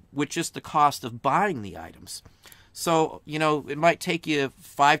 even with just the cost of buying the items. So, you know, it might take you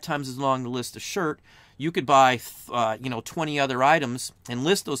 5 times as long to list a shirt. You could buy, 20 other items and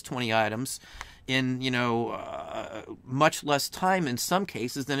list those 20 items in, much less time in some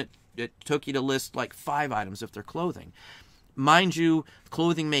cases than it took you to list like 5 items if they're clothing. Mind you,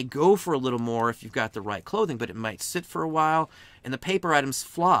 clothing may go for a little more if you've got the right clothing, but it might sit for a while, and the paper items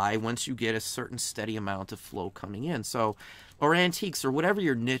fly once you get a certain steady amount of flow coming in. So, or antiques, or whatever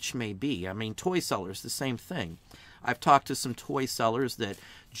your niche may be. I mean, toy sellers, the same thing. I've talked to some toy sellers that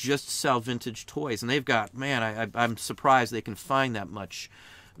just sell vintage toys, and they've got, man, I'm surprised they can find that much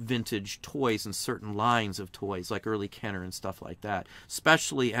vintage toys in certain lines of toys, like early Kenner and stuff like that,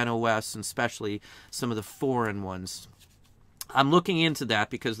 especially NOS and especially some of the foreign ones. I'm looking into that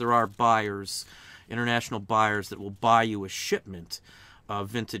because there are buyers, international buyers, that will buy you a shipment of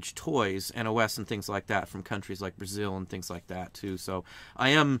vintage toys, NOS and things like that, from countries like Brazil and things like that too. So I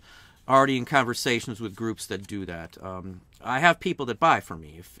am already in conversations with groups that do that. I have people that buy for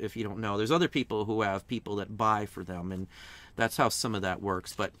me, if you don't know. There's other people who have people that buy for them, and that's how some of that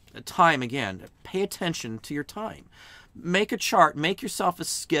works. But time, again, pay attention to your time. Make a chart. Make yourself a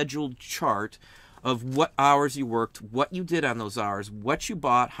scheduled chart of what hours you worked, what you did on those hours, what you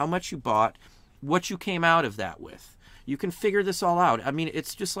bought, how much you bought, what you came out of that with. You can figure this all out. I mean,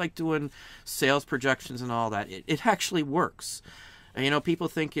 it's just like doing sales projections and all that. It actually works. And, people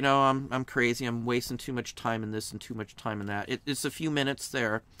think, I'm crazy, I'm wasting too much time in this and too much time in that. It's a few minutes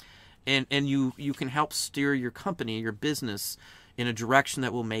there, and you can help steer your company, your business, in a direction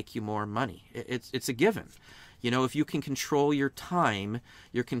that will make you more money. It's a given. If you can control your time,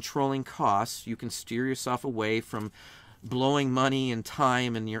 you're controlling costs, you can steer yourself away from blowing money and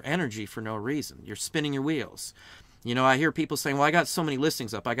time and your energy for no reason. You're spinning your wheels. I hear people saying, well, I got so many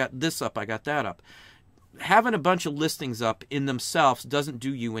listings up, I got this up, I got that up. Having a bunch of listings up in themselves doesn't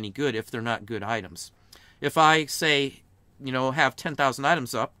do you any good if they're not good items. If I say, have 10,000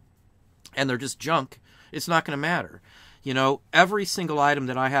 items up and they're just junk It's not going to matter. You know, every single item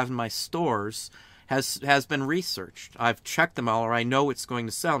that I have in my stores has been researched. I've checked them all, or I know it's going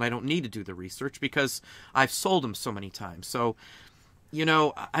to sell, and I don't need to do the research because I've sold them so many times. So, you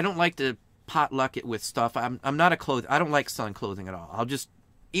know, I don't like to potluck it with stuff. I'm not a I don't like selling clothing at all. I'll just,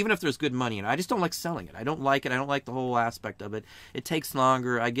 even if there's good money in it, I just don't like selling it. I don't like it. I don't like the whole aspect of it. It takes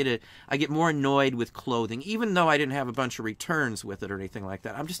longer. I get more annoyed with clothing, even though I didn't have a bunch of returns with it or anything like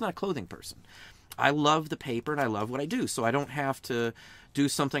that. I'm just not a clothing person. I love the paper and I love what I do, so I don't have to do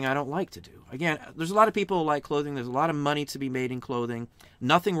something I don't like to do. Again, there's a lot of people who like clothing. There's a lot of money to be made in clothing.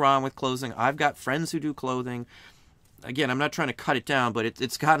 Nothing wrong with clothing. I've got friends who do clothing. Again, I'm not trying to cut it down, but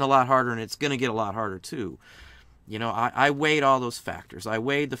it's gotten a lot harder, and it's going to get a lot harder too. You know, I weighed all those factors. I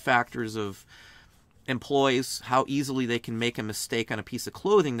weighed the factors of employees, how easily they can make a mistake on a piece of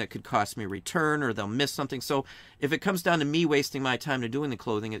clothing that could cost me a return, or they'll miss something. So if it comes down to me wasting my time to doing the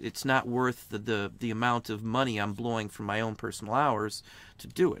clothing, it's not worth the amount of money I'm blowing from my own personal hours to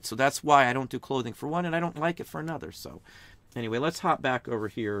do it. So that's why I don't do clothing for one, and I don't like it for another. So anyway, let's hop back over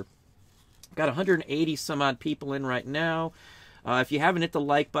here. Got 180 some odd people in right now. If you haven't hit the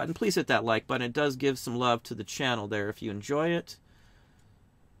like button, please hit that like button. It does give some love to the channel there if you enjoy it.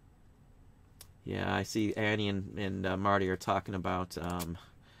 Yeah, I see Annie and Marty are talking about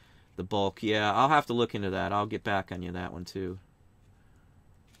the bulk. Yeah, I'll have to look into that. I'll get back on you that one too.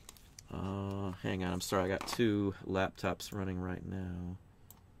 Hang on, I'm sorry. I got two laptops running right now.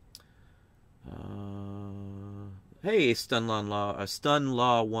 Hey, Stun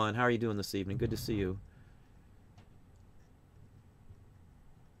Law 1. How are you doing this evening? Good to see you.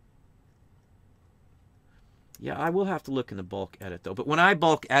 Yeah, I will have to look in the bulk edit, though. But when I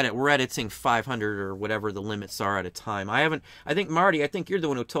bulk edit, we're editing 500 or whatever the limits are at a time. I think, Marty, I think you're the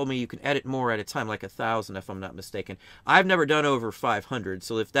one who told me you can edit more at a time, like 1,000, if I'm not mistaken. I've never done over 500,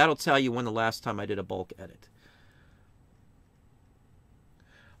 so if that'll tell you when the last time I did a bulk edit.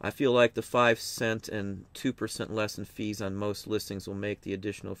 I feel like the 5 cent and 2% less in fees on most listings will make the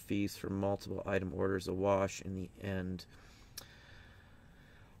additional fees for multiple item orders a wash in the end.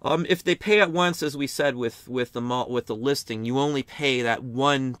 If they pay at once, as we said with the listing, you only pay that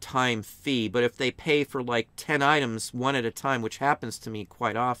one-time fee. But if they pay for like 10 items one at a time, which happens to me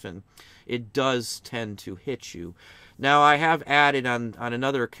quite often, it does tend to hit you. Now, I have added on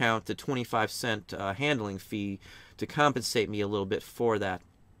another account the 25-cent handling fee to compensate me a little bit for that.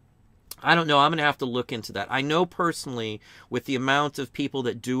 I don't know. I'm going to have to look into that. I know personally, with the amount of people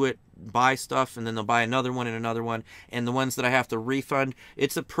that do it, buy stuff, and then they'll buy another one and another one, and the ones that I have to refund,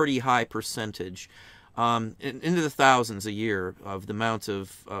 it's a pretty high percentage. Into the thousands a year of the amount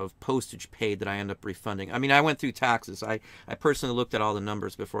of postage paid that I end up refunding. I mean, I went through taxes. I personally looked at all the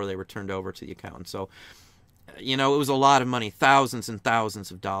numbers before they were turned over to the accountant. So, you know, it was a lot of money, thousands and thousands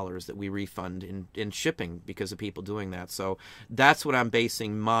of dollars that we refund in shipping because of people doing that. So that's what I'm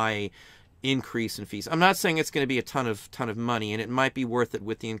basing my increase in fees. I'm not saying it's going to be a ton of money, and it might be worth it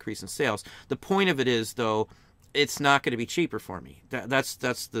with the increase in sales. The point of it is, though, it's not going to be cheaper for me. That's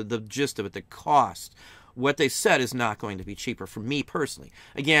the gist of it. The cost, what they said, is not going to be cheaper for me personally.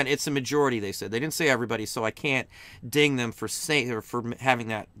 Again, it's a majority, they said. They didn't say everybody, so I can't ding them for having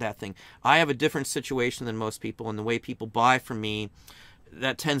that thing. I have a different situation than most people, and the way people buy from me,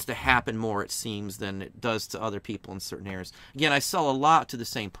 that tends to happen more, it seems, than it does to other people in certain areas. Again, I sell a lot to the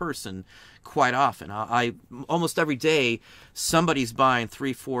same person quite often. I almost every day, somebody's buying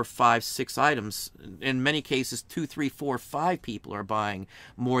 3, 4, 5, 6 items. In many cases, 2, 3, 4, 5 people are buying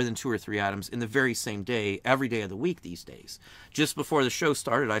more than 2 or 3 items in the very same day, every day of the week these days. Just before the show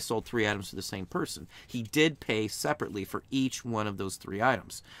started, I sold 3 items to the same person. He did pay separately for each one of those 3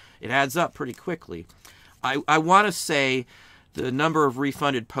 items. It adds up pretty quickly. I want to say the number of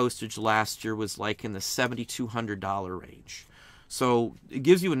refunded postage last year was like in the $7,200 range. So it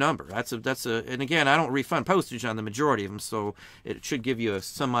gives you a number. And again, I don't refund postage on the majority of them, so it should give you a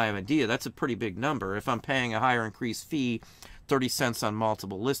semi-idea. That's a pretty big number. If I'm paying a higher increased fee, 30 cents on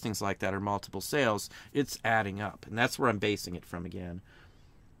multiple listings like that or multiple sales, it's adding up. And that's where I'm basing it from again.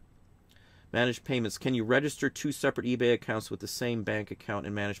 Manage payments. Can you register 2 separate eBay accounts with the same bank account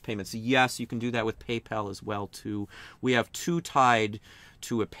and manage payments? Yes, you can do that with PayPal as well, too. We have 2 tied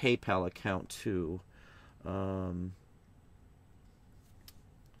to a PayPal account, too. Let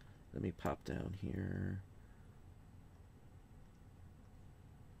me pop down here.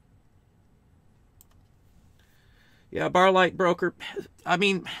 Yeah, Barlight Broker. I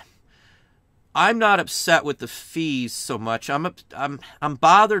mean, I'm not upset with the fees so much. I'm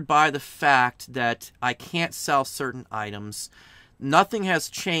bothered by the fact that I can't sell certain items. Nothing has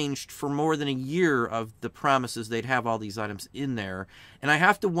changed for more than a year of the promises they'd have all these items in there. And I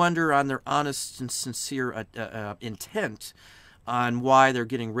have to wonder on their honest and sincere intent on why they're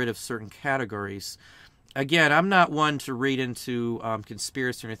getting rid of certain categories. Again, I'm not one to read into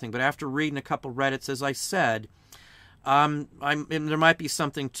conspiracy or anything, but after reading a couple Reddits, as I said, there might be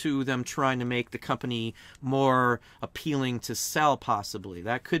something to them trying to make the company more appealing to sell, possibly.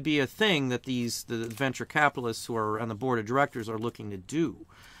 That could be a thing that the venture capitalists who are on the board of directors are looking to do.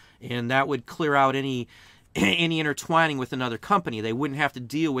 And that would clear out any intertwining with another company. They wouldn't have to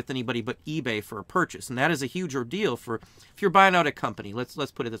deal with anybody but eBay for a purchase. And that is a huge ordeal for if you're buying out a company. Let's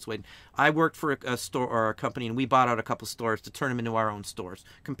put it this way. I worked for a store or a company, and we bought out a couple stores to turn them into our own stores,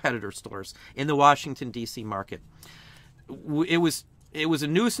 competitor stores, in the Washington, D.C. market. It was a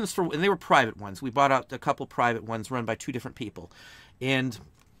nuisance and they were private ones. We bought out a couple private ones run by two different people. And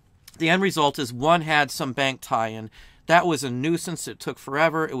the end result is one had some bank tie-in. That was a nuisance. It took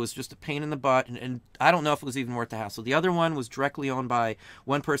forever. It was just a pain in the butt. And I don't know if it was even worth the hassle. The other one was directly owned by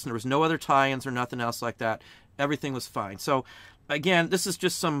one person. There was no other tie-ins or nothing else like that. Everything was fine. So, again, this is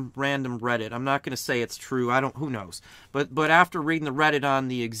just some random Reddit. I'm not going to say it's true. Who knows? But after reading the Reddit on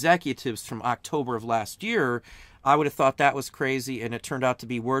the executives from October of last year, I would have thought that was crazy, and it turned out to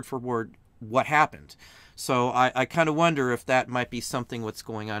be word for word what happened. So I kind of wonder if that might be something what's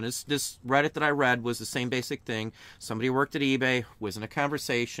going on. This Reddit that I read was the same basic thing. Somebody worked at eBay, was in a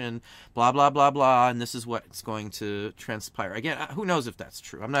conversation, blah, blah, blah, blah, and this is what's going to transpire. Again, who knows if that's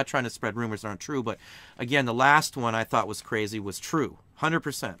true. I'm not trying to spread rumors that aren't true, but again, the last one I thought was crazy was true,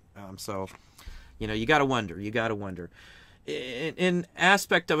 100%. So, you got to wonder. You got to wonder. In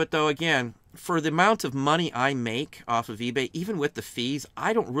aspect of it, though, again, for the amount of money I make off of eBay, even with the fees,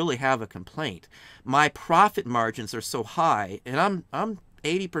 I don't really have a complaint. My profit margins are so high, and I'm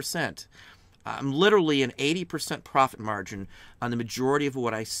 80%. I'm literally an 80% profit margin on the majority of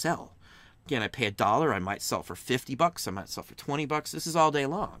what I sell. Again, I pay $1. I might sell for $50. I might sell for $20. This is all day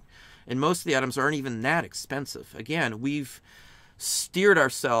long. And most of the items aren't even that expensive. Again, we've steered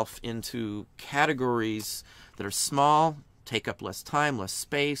ourselves into categories that are small, take up less time, less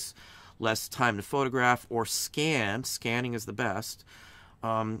space, less time to photograph or scan. Scanning is the best.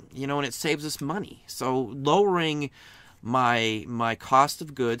 And it saves us money. So lowering my cost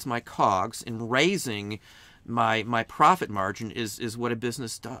of goods, my COGS, and raising my profit margin is what a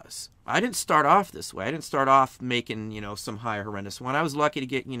business does. I didn't start off this way. I didn't start off making, some high horrendous one. I was lucky to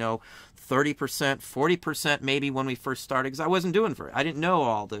get, 30%, 40% maybe when we first started, because I wasn't doing for it. I didn't know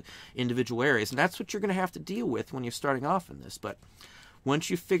all the individual areas, and that's what you're going to have to deal with when you're starting off in this. But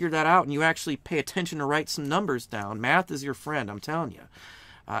once you figure that out and you actually pay attention to write some numbers down, math is your friend, I'm telling you.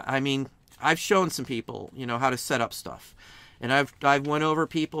 I've shown some people, how to set up stuff. And I've went over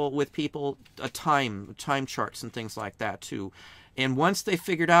with people time charts and things like that too. And once they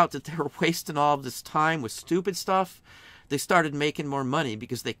figured out that they were wasting all of this time with stupid stuff, they started making more money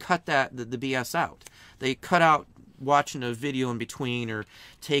because they cut the BS out. They cut out watching a video in between or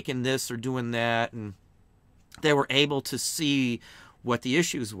taking this or doing that, and they were able to see what the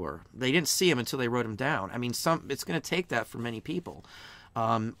issues were. They didn't see them until they wrote them down. It's going to take that for many people.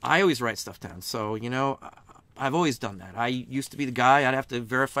 I always write stuff down, so I've always done that. I used to be the guy. I'd have to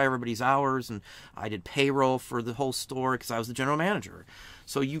verify everybody's hours, and I did payroll for the whole store because I was the general manager.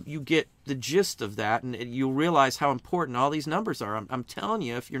 So you get the gist of that, and you'll realize how important all these numbers are. I'm telling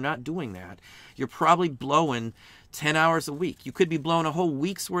you, if you're not doing that, you're probably blowing 10 hours a week. You could be blowing a whole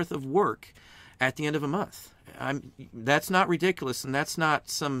week's worth of work at the end of a month. That's not ridiculous, and that's not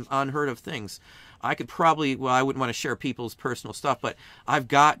some unheard of things. I could probably, I wouldn't want to share people's personal stuff, but I've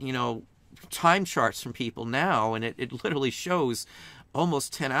got, time charts from people now, and it literally shows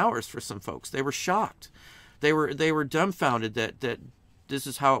almost 10 hours for some folks. They were shocked. They were dumbfounded that this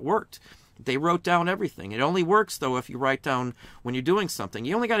is how it worked. They wrote down everything. It only works, though, if you write down when you're doing something.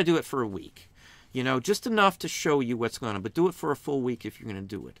 You only got to do it for a week. Just enough to show you what's going on, but do it for a full week if you're going to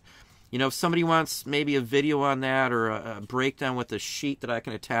do it. If somebody wants maybe a video on that or a breakdown with a sheet that I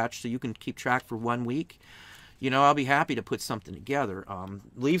can attach so you can keep track for 1 week, I'll be happy to put something together.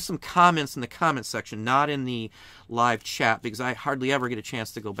 Leave some comments in the comment section, not in the live chat, because I hardly ever get a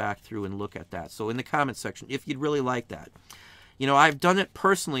chance to go back through and look at that. So in the comment section, if you'd really like that. I've done it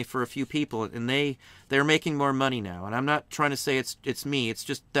personally for a few people, and they're making more money now. And I'm not trying to say it's me. It's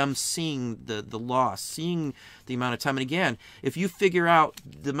just them seeing the loss, seeing the amount of time. And again, if you figure out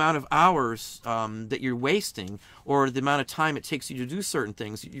the amount of hours that you're wasting or the amount of time it takes you to do certain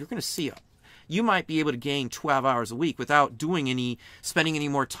things, you're going to see it. You might be able to gain 12 hours a week without spending any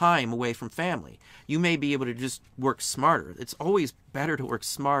more time away from family. You may be able to just work smarter. It's always better to work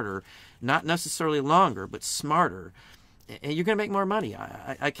smarter, not necessarily longer, but smarter. and you're going to make more money.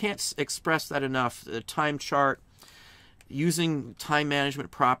 I can't express that enough. The time chart, using time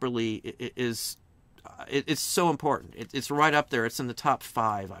management properly it's so important. It's right up there. It's in the top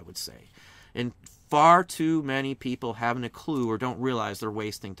 5, I would say. And far too many people haven't a clue or don't realize they're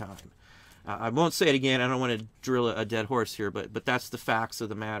wasting time. I won't say it again. I don't want to drill a dead horse here, but that's the facts of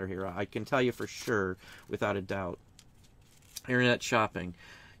the matter here. I can tell you for sure, without a doubt. Internet shopping.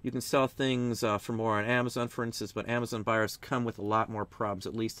 You can sell things for more on Amazon, for instance, but Amazon buyers come with a lot more problems,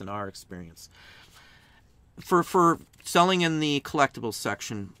 at least in our experience. For selling in the collectibles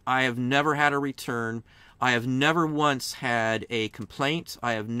section, I have never had a return. I have never once had a complaint.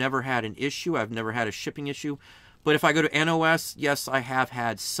 I have never had an issue. I've never had a shipping issue. But if I go to NOS, yes, I have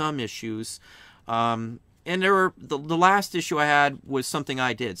had some issues. And there were the last issue I had was something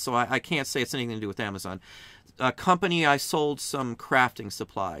I did, so I can't say it's anything to do with Amazon. A company, I sold some crafting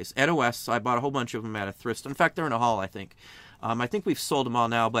supplies. NOS, I bought a whole bunch of them at a thrift store. In fact, they're in a haul, I think. I think we've sold them all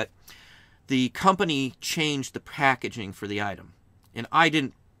now, but the company changed the packaging for the item, and I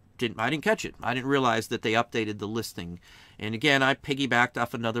didn't catch it. I didn't realize that they updated the listing. And again, I piggybacked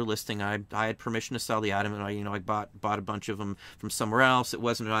off another listing. I had permission to sell the item, and I bought a bunch of them from somewhere else. It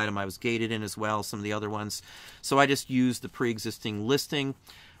wasn't an item I was gated in as well, some of the other ones. So I just used the pre-existing listing.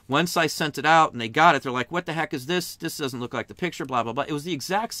 Once I sent it out and they got it, they're like, what the heck is this? This doesn't look like the picture, blah, blah, blah. It was the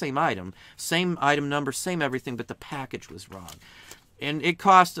exact same item number, same everything, but the package was wrong. And it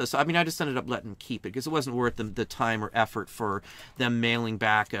cost us, I mean, I just ended up letting them keep it because it wasn't worth the time or effort for them mailing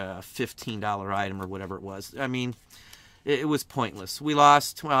back a $15 item or whatever it was. I mean, it was pointless. We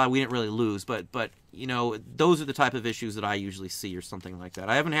lost, well, we didn't really lose, but you know, those are the type of issues that I usually see or something like that.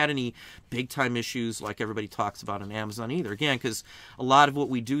 I haven't had any big-time issues like everybody talks about on Amazon either. Again, because a lot of what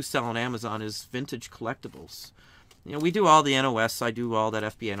we do sell on Amazon is vintage collectibles. You know, we do all the NOS, I do all that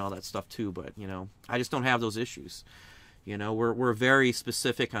FBA and all that stuff too, but, you know, I just don't have those issues. You know, we're very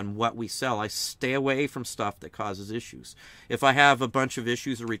specific on what we sell. I stay away from stuff that causes issues. If I have a bunch of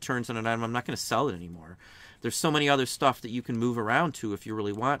issues or returns on an item, I'm not going to sell it anymore. There's so many other stuff that you can move around to if you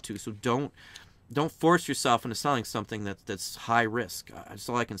really want to. So don't force yourself into selling something that's high risk. That's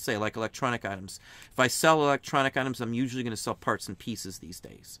all I can say. Like electronic items. If I sell electronic items, I'm usually going to sell parts and pieces these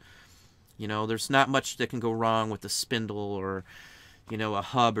days. You know, there's not much that can go wrong with a spindle or, you know, a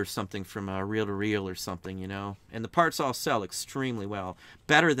hub or something from a reel-to-reel or something, you know. And the parts all sell extremely well.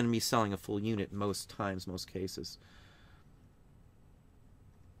 Better than me selling a full unit most times, most cases.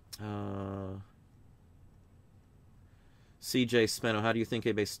 CJ Speno, how do you think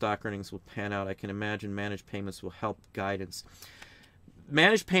eBay stock earnings will pan out? I can imagine managed payments will help guidance.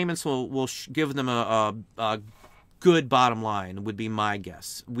 Managed payments will give them a good bottom line, would be my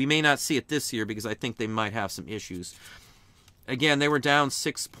guess. We may not see it this year because I think they might have some issues. Again, they were down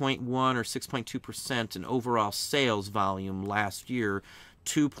 6.1 or 6.2% in overall sales volume last year,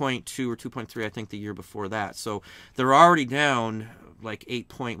 2.2 or 2.3 I think the year before that. So they're already down like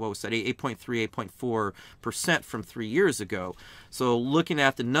 8.3, 8.4% from 3 years ago. So looking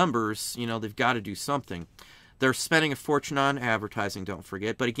at the numbers, you know, they've got to do something. They're spending a fortune on advertising, don't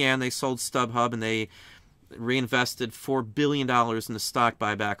forget. But again, they sold StubHub and they reinvested $4 billion in the stock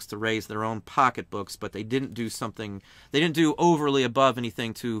buybacks to raise their own pocketbooks, but they didn't do something, they didn't do overly above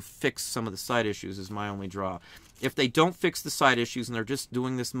anything to fix some of the side issues is my only draw. If they don't fix the side issues and they're just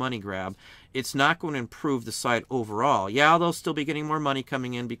doing this money grab, it's not going to improve the site overall. Yeah, they'll still be getting more money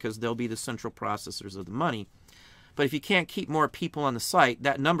coming in because they'll be the central processors of the money. But if you can't keep more people on the site,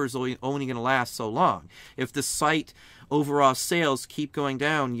 that number's only going to last so long. If the site overall sales keep going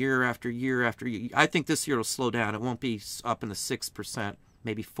down year after year after year, I think this year will slow down. It won't be up in the 6%,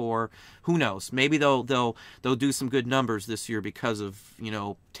 maybe 4%. Who knows? Maybe they'll do some good numbers this year because of, you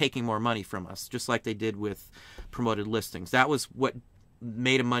know, taking more money from us, just like they did with promoted listings. That was what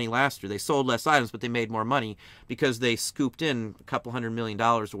made them money last year. They sold less items, but they made more money because they scooped in a couple $100 million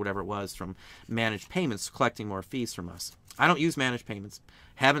or whatever it was from managed payments, collecting more fees from us. I don't use managed payments.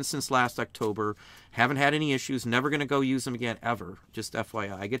 Haven't since last October. Haven't had any issues. Never going to go use them again, ever. Just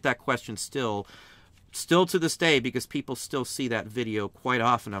FYI. I get that question still to this day because people still see that video quite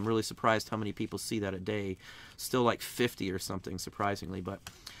often. I'm really surprised how many people see that a day. Still like 50 or something, surprisingly. But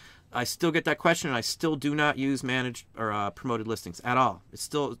I still get that question, and I still do not use managed or promoted listings at all.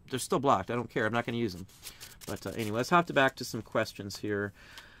 They're still blocked. I don't care. I'm not going to use them. But anyway, let's hop back to some questions here.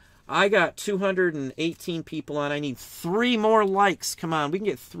 I got 218 people on. I need 3 more likes. Come on, we can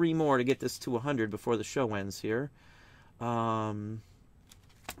get 3 more to get this to 100 before the show ends here. Let me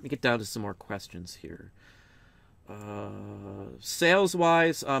get down to some more questions here.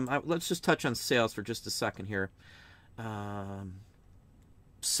 Sales-wise, let's just touch on sales for just a second here.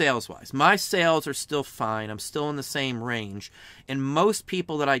 sales-wise. My sales are still fine. I'm still in the same range. And most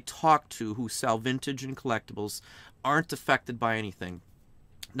people that I talk to who sell vintage and collectibles aren't affected by anything.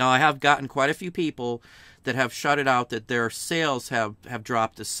 Now, I have gotten quite a few people that have shouted out that their sales have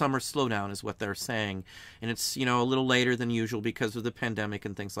dropped. A summer slowdown is what they're saying. And it's, you know, a little later than usual because of the pandemic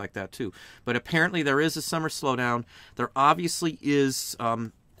and things like that, too. But apparently there is a summer slowdown. There obviously is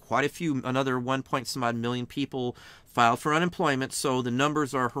quite a few, another 1 point some odd million people filed for unemployment, so the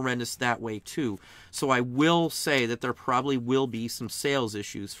numbers are horrendous that way, too. So I will say that there probably will be some sales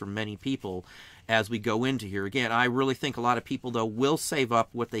issues for many people as we go into here. Again, I really think a lot of people, though, will save up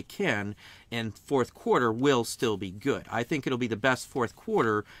what they can, and fourth quarter will still be good. I think it'll be the best fourth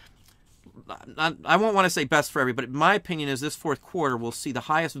quarter. I won't want to say best for everybody, but my opinion is this fourth quarter will see the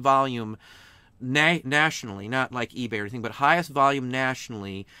highest volume nationally, not like eBay or anything, but highest volume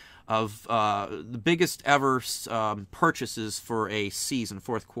nationally of the biggest ever purchases for a season,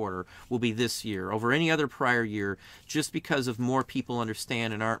 fourth quarter, will be this year over any other prior year, just because of more people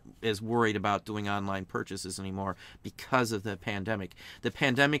understand and aren't as worried about doing online purchases anymore because of the pandemic. The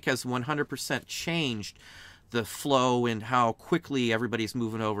pandemic has 100% changed the flow and how quickly everybody's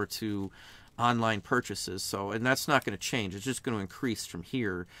moving over to online purchases. So, and that's not going to change. It's just going to increase from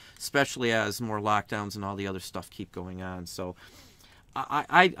here, especially as more lockdowns and all the other stuff keep going on. So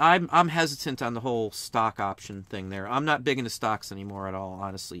I'm hesitant on the whole stock option thing there. I'm not big into stocks anymore at all,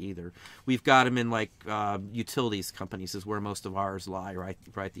 honestly, either. We've got them in like utilities companies is where most of ours lie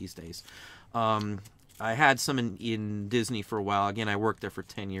right these days. I had some in Disney for a while. Again, I worked there for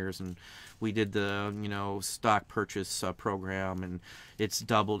 10 years, and we did the, you know, stock purchase program, and it's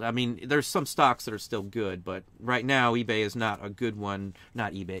doubled. I mean, there's some stocks that are still good, but right now eBay is not a good one.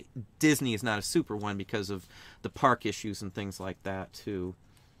 Not eBay. Disney is not a super one because of the park issues and things like that, too.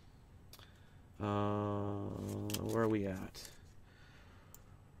 Where are we at?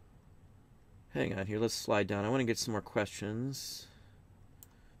 Hang on here. Let's slide down. I want to get some more questions.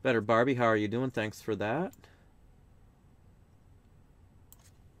 Better Barbie, how are you doing? Thanks for that.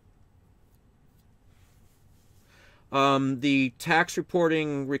 The tax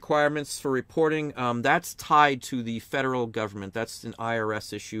reporting requirements for reporting, that's tied to the federal government. That's an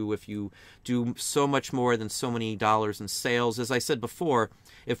IRS issue if you do so much more than so many dollars in sales. As I said before,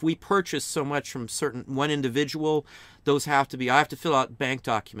 if we purchase so much from one individual, those have to be, I have to fill out bank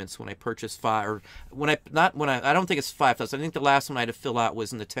documents when I purchase I don't think it's 5,000. I think the last one I had to fill out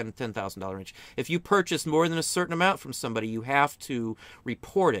was in the $10,000 range. If you purchase more than a certain amount from somebody, you have to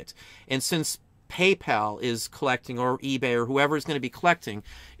report it. And since PayPal is collecting, or eBay, or whoever is going to be collecting,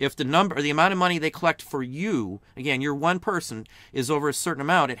 if the amount of money they collect for you, again, you're one person, is over a certain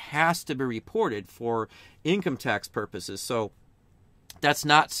amount, it has to be reported for income tax purposes. So that's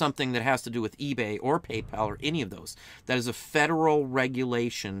not something that has to do with eBay or PayPal or any of those. That is a federal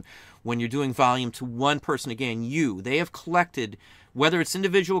regulation when you're doing volume to one person. Again, they have collected, whether it's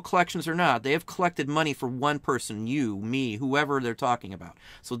individual collections or not, they have collected money for one person, you, me, whoever they're talking about.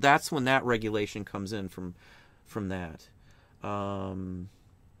 So that's when that regulation comes in from that.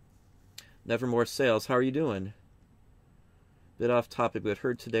 Nevermore Sales, how are you doing? Bit off topic, but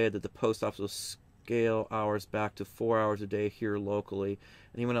heard today that the post office will scale hours back to 4 hours a day here locally.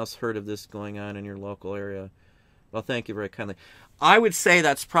 Anyone else heard of this going on in your local area? Well, thank you very kindly. I would say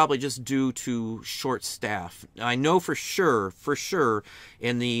that's probably just due to short staff. I know for sure,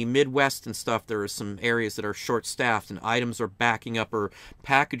 in the Midwest and stuff, there are some areas that are short staffed and items are backing up or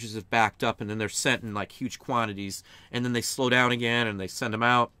packages have backed up and then they're sent in like huge quantities and then they slow down again and they send them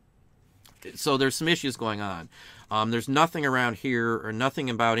out. So there's some issues going on. There's nothing around here or nothing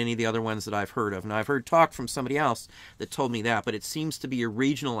about any of the other ones that I've heard of. Now, I've heard talk from somebody else that told me that, but it seems to be a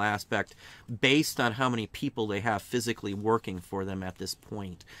regional aspect based on how many people they have physically working for them at this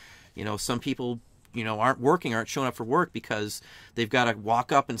point. You know, some people, you know, aren't showing up for work because they've got to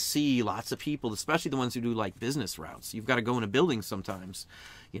walk up and see lots of people, especially the ones who do like business routes. You've got to go in a building sometimes.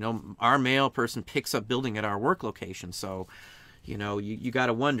 You know, our mail person picks up building at our work location, so you know, you got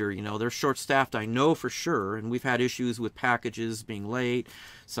to wonder, you know, they're short-staffed, I know for sure, and we've had issues with packages being late,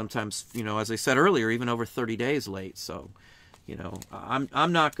 sometimes, you know, as I said earlier, even over 30 days late, so, you know,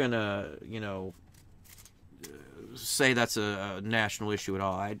 I'm not going to, you know, say that's a national issue at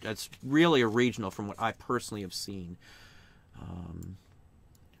all. That's really a regional from what I personally have seen.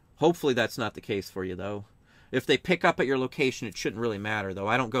 Hopefully that's not the case for you, though. If they pick up at your location, it shouldn't really matter, though.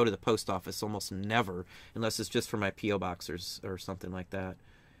 I don't go to the post office almost never, unless it's just for my P.O. box or something like that.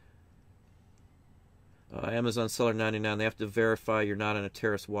 Amazon Seller 99, they have to verify you're not on a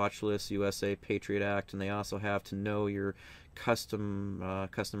terrorist watch list, USA Patriot Act, and they also have to know your customer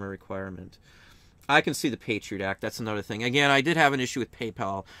requirement. I can see the Patriot Act. That's another thing. Again, I did have an issue with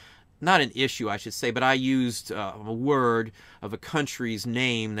PayPal. Not an issue, I should say, but I used a word of a country's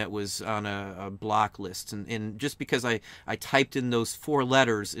name that was on a block list. And just because I typed in those 4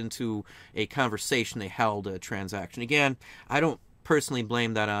 letters into a conversation, they held a transaction. Again, I don't personally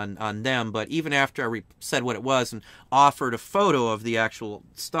blame that on them, but even after I said what it was and offered a photo of the actual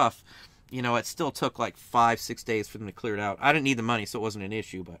stuff, you know, it still took like 5-6 days for them to clear it out. I didn't need the money, so it wasn't an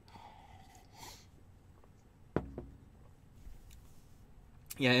issue, but...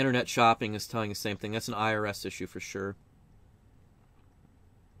 Yeah, internet shopping is telling the same thing. That's an IRS issue for sure.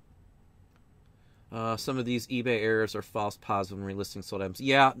 Some of these eBay errors are false positive when relisting sold items.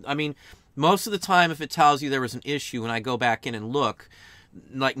 Yeah, I mean, most of the time if it tells you there was an issue and I go back in and look,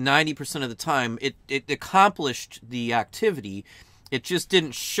 like 90% of the time, it accomplished the activity. It just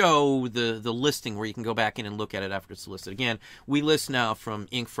didn't show the listing where you can go back in and look at it after it's listed. Again, we list now from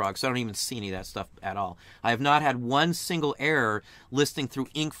InkFrog, so I don't even see any of that stuff at all. I have not had one single error listing through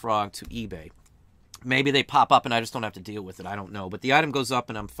InkFrog to eBay. Maybe they pop up and I just don't have to deal with it. I don't know. But the item goes up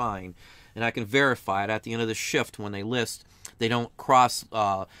and I'm fine. And I can verify it at the end of the shift when they list. They don't cross...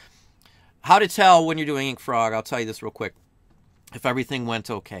 how to tell when you're doing InkFrog, I'll tell you this real quick. If everything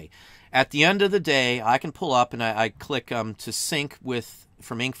went okay. At the end of the day, I can pull up and I click to sync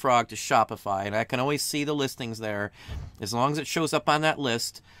from InkFrog to Shopify, and I can always see the listings there. As long as it shows up on that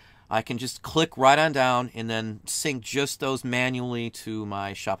list, I can just click right on down and then sync just those manually to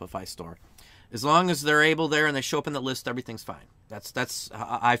my Shopify store. As long as they're able there and they show up in the list, everything's fine.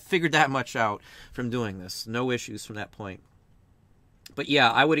 I figured that much out from doing this. No issues from that point. But yeah,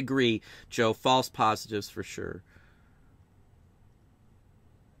 I would agree, Joe. False positives for sure.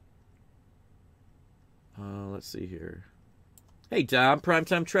 Let's see here. Hey, Dom,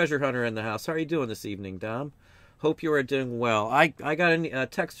 Primetime Treasure Hunter in the house. How are you doing this evening, Dom? Hope you are doing well. I got a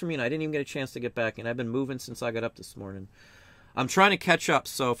text from you, and I didn't even get a chance to get back in. I've been moving since I got up this morning. I'm trying to catch up,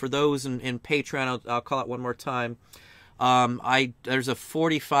 so for those in Patreon, I'll call it one more time. There's a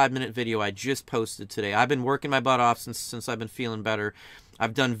 45-minute video I just posted today. I've been working my butt off since I've been feeling better.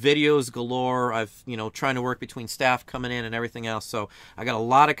 I've done videos galore. I've, trying to work between staff coming in and everything else. So I got a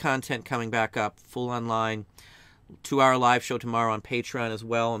lot of content coming back up, full online. 2-hour live show tomorrow on Patreon as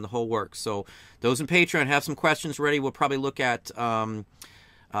well, and the whole works. So those in Patreon have some questions ready. We'll probably look at some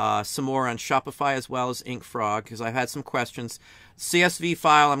more on Shopify as well as InkFrog, because I've had some questions. CSV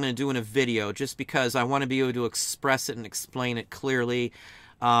file I'm going to do in a video just because I want to be able to express it and explain it clearly.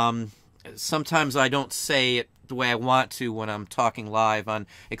 Sometimes I don't say it the way I want to when I'm talking live on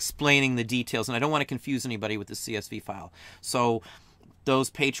explaining the details, and I don't want to confuse anybody with the CSV file. So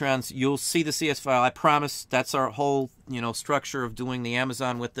those Patreons, you'll see the CSV file. I promise that's our whole, structure of doing the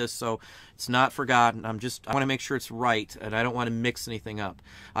Amazon with this, so it's not forgotten. I want to make sure it's right, and I don't want to mix anything up.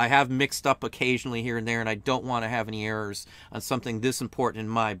 I have mixed up occasionally here and there, and I don't want to have any errors on something this important in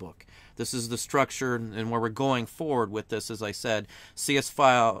my book. This is the structure and where we're going forward with this. As I said,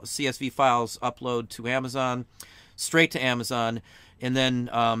 CSV files upload to Amazon, straight to Amazon, and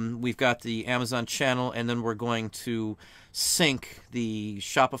then we've got the Amazon channel, and then we're going to sync the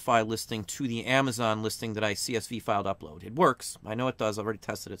Shopify listing to the Amazon listing that I CSV filed upload. It works. I know it does. I've already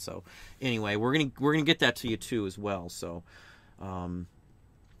tested it. So anyway, we're gonna get that to you too as well. So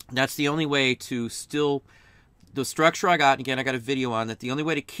that's the only way to still the structure I got. Again, I got a video on that. The only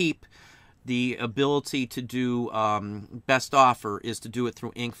way to keep the ability to do best offer is to do it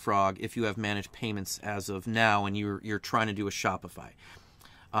through InkFrog if you have managed payments as of now and you're trying to do a Shopify.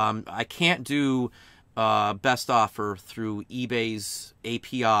 I can't do best offer through eBay's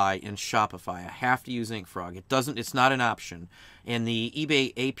API in Shopify. I have to use InkFrog. It's not an option. And the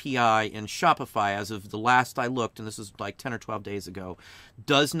eBay API in Shopify, as of the last I looked, and this is like 10 or 12 days ago,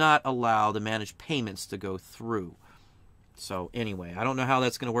 does not allow the managed payments to go through. So anyway, I don't know how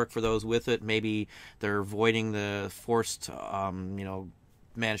that's going to work for those with it. Maybe they're avoiding the forced,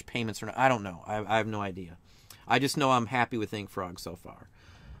 managed payments or not. I don't know. I have no idea. I just know I'm happy with InkFrog so far.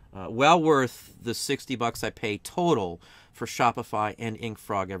 Well worth the $60 I pay total for Shopify and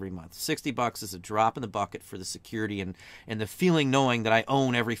InkFrog every month. $60 is a drop in the bucket for the security and the feeling knowing that I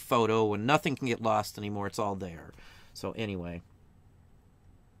own every photo and nothing can get lost anymore. It's all there. So anyway.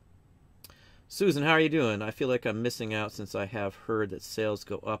 Susan, how are you doing? I feel like I'm missing out since I have heard that sales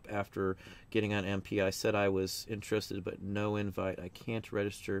go up after getting on MP. I said I was interested, but no invite. I can't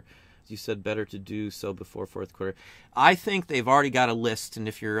register. You said better to do so before fourth quarter. I think they've already got a list, and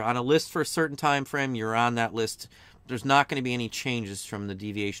if you're on a list for a certain time frame, you're on that list. There's not going to be any changes from the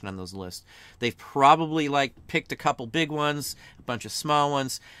deviation on those lists. They've probably picked a couple big ones, a bunch of small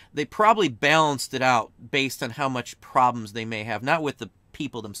ones. They probably balanced it out based on how much problems they may have, not with the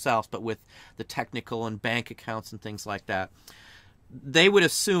people themselves, but with the technical and bank accounts and things like that. They would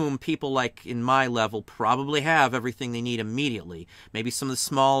assume people like in my level probably have everything they need immediately. Maybe some of the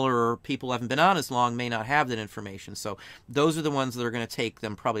smaller people who haven't been on as long may not have that information. So those are the ones that are going to take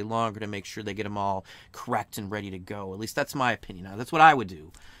them probably longer to make sure they get them all correct and ready to go. At least that's my opinion. Now, that's what I would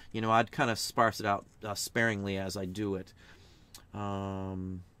do. You know, I'd kind of sparse it out sparingly as I do it.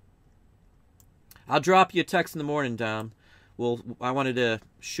 I'll drop you a text in the morning, Dom. I wanted to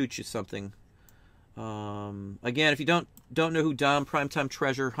shoot you something. Again, if you don't know who Dom Primetime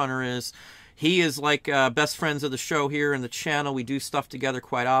Treasure Hunter is, he is like best friends of the show here in the channel. We do stuff together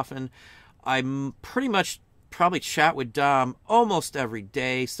quite often. I pretty much probably chat with Dom almost every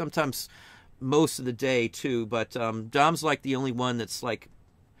day, sometimes most of the day too, but Dom's like the only one that's like,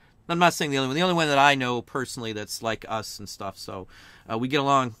 I'm not saying the only one that I know personally that's like us and stuff, so we get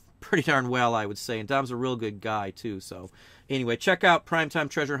along pretty darn well, I would say, and Dom's a real good guy too. So anyway, check out Primetime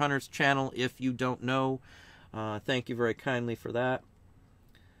Treasure Hunter's channel if you don't know. Thank you very kindly for that.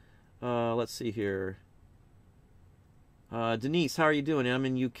 Let's see here. Denise, how are you doing? I'm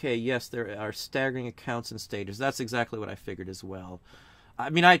in UK. Yes, there are staggering accounts and stages. That's exactly what I figured as well. I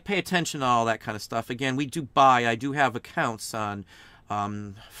mean, I pay attention to all that kind of stuff. Again, I do have accounts on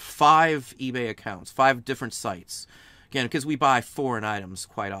 5 eBay accounts, 5 different sites. Again, because we buy foreign items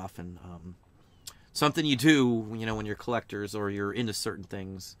quite often. Something you do, you know, when you're collectors or you're into certain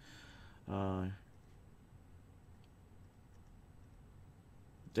things.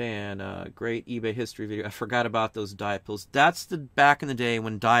 Dan, great eBay history video. I forgot about those diet pills. That's the back in the day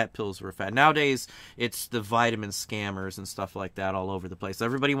when diet pills were fad. Nowadays, it's the vitamin scammers and stuff like that all over the place.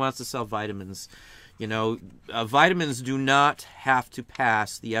 Everybody wants to sell vitamins. You know, vitamins do not have to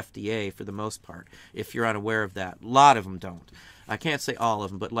pass the FDA for the most part, if you're unaware of that. A lot of them don't. I can't say all of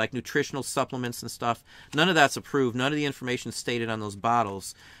them, but like nutritional supplements and stuff, none of that's approved. None of the information stated on those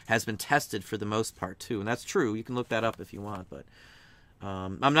bottles has been tested for the most part, too. And that's true. You can look that up if you want, but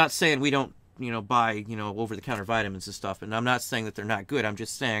I'm not saying we don't, you know, buy, you know, over-the-counter vitamins and stuff, and I'm not saying that they're not good. I'm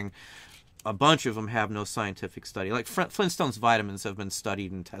just saying a bunch of them have no scientific study. Like Flintstone's vitamins have been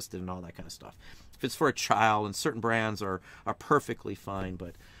studied and tested and all that kind of stuff. If it's for a child, and certain brands are perfectly fine,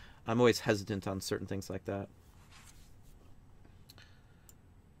 but I'm always hesitant on certain things like that.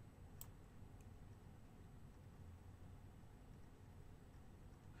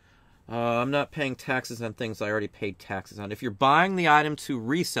 I'm not paying taxes on things I already paid taxes on. If you're buying the item to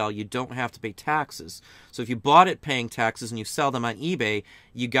resell, you don't have to pay taxes. So if you bought it paying taxes and you sell them on eBay,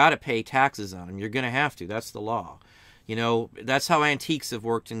 you got to pay taxes on them. You're going to have to. That's the law. You know, that's how antiques have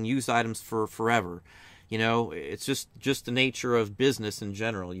worked and used items for forever. You know, it's just the nature of business in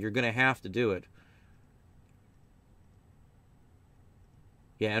general. You're going to have to do it.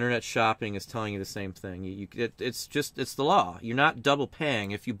 Yeah, internet shopping is telling you the same thing. It's the law. You're not double paying.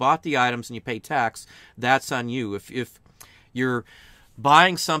 If you bought the items and you pay tax, that's on you. If you're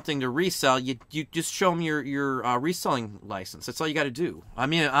buying something to resell, you just show them your reselling license. That's all you got to do. I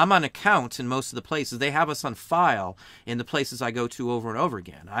mean, I'm on account in most of the places. They have us on file in the places I go to over and over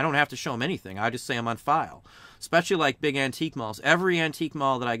again. I don't have to show them anything. I just say I'm on file. Especially like big antique malls. Every antique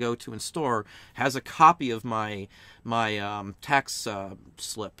mall that I go to and store has a copy of my tax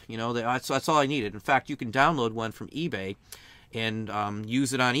slip. You know, that's all I needed. In fact, you can download one from eBay and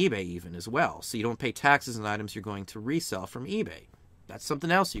use it on eBay even as well. So you don't pay taxes on items you're going to resell from eBay. That's something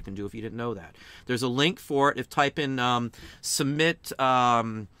else you can do if you didn't know that. There's a link for it. If type in submit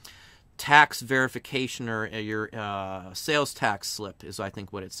tax verification or your sales tax slip is, I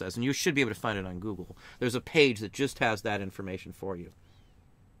think, what it says. And you should be able to find it on Google. There's a page that just has that information for you.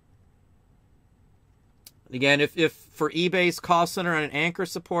 Again, if for eBay's call center on an Anchor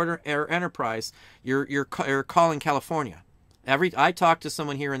supporter or enterprise, you're calling California. I talk to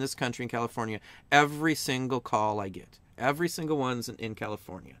someone here in this country in California every single call I get. Every single one's in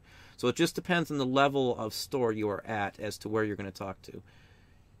California. So it just depends on the level of store you are at as to where you're going to talk to.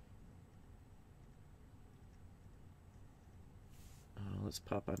 Let's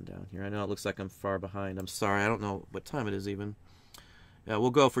pop on down here. I know it looks like I'm far behind. I'm sorry. I don't know what time it is even. We'll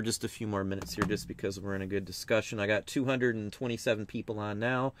go for just a few more minutes here just because we're in a good discussion. I got 227 people on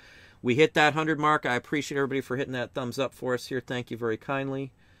now. We hit that 100 mark. I appreciate everybody for hitting that thumbs up for us here. Thank you very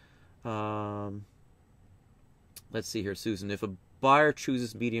kindly. Let's see here, Susan. If a buyer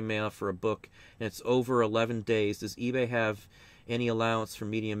chooses medium mail for a book and it's over 11 days, does eBay have any allowance for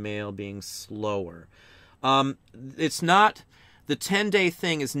medium mail being slower? It's not... The 10-day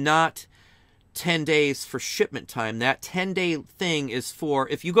thing is not 10 days for shipment time. That 10-day thing is for,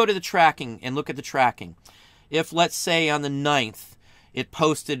 if you go to the tracking and look at the tracking, if, let's say, on the 9th, it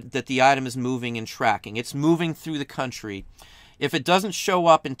posted that the item is moving and tracking, it's moving through the country, If it doesn't show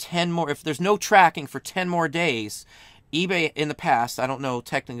up in 10 more, if there's no tracking for 10 more days, eBay in the past, I don't know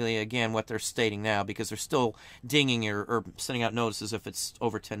technically, again, what they're stating now because they're still dinging or sending out notices if it's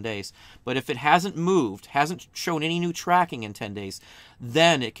over 10 days. But if it hasn't moved, hasn't shown any new tracking in 10 days,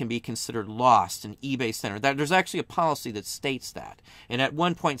 then it can be considered lost in eBay Center. There's actually a policy that states that. And at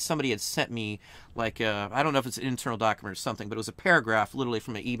one point, somebody had sent me, like, I don't know if it's an internal document or something, but it was a paragraph literally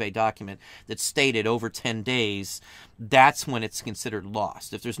from an eBay document that stated over 10 days, that's when it's considered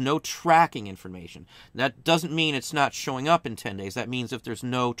lost. If there's no tracking information, that doesn't mean it's not showing up in 10 days. That means if there's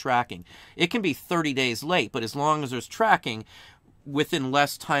no tracking. It can be 30 days late, but as long as there's tracking within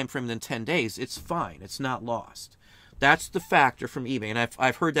less time frame than 10 days, it's fine. It's not lost. That's the factor from eBay. And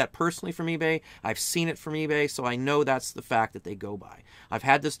I've heard that personally from eBay. I've seen it from eBay, so I know that's the fact that they go by. I've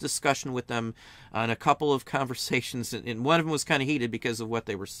had this discussion with them on a couple of conversations, and one of them was kind of heated because of what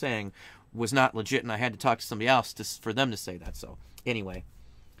they were saying was not legit, and I had to talk to somebody else for them to say that. So anyway,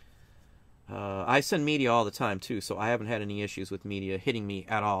 I send media all the time, too, so I haven't had any issues with media hitting me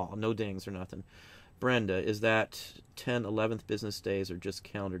at all. No dings or nothing. Brenda, is that 10, 11th business days or just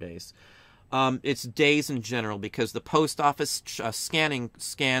calendar days? It's days in general because the post office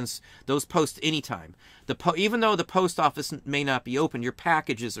scans those posts anytime. Even though the post office may not be open, your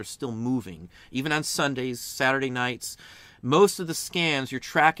packages are still moving. Even on Sundays, Saturday nights, most of the scans, your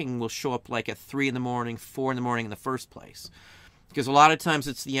tracking will show up like at 3 in the morning, 4 in the morning in the first place. Because a lot of times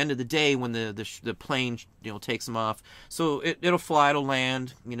it's the end of the day when the plane takes them off. So it'll fly, it'll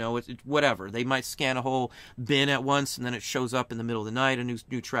land, whatever. They might scan a whole bin at once and then it shows up in the middle of the night, a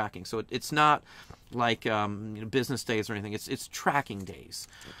new tracking. So it's not like business days or anything. It's tracking days.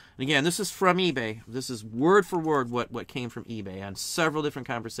 And again, this is from eBay. This is word for word what came from eBay on several different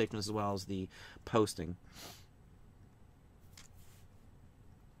conversations as well as the posting.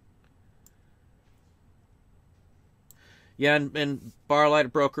 Yeah, and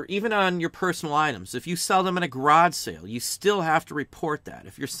Barlight Broker, even on your personal items, if you sell them in a garage sale, you still have to report that.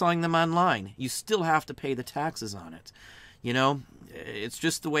 If you're selling them online, you still have to pay the taxes on it. It's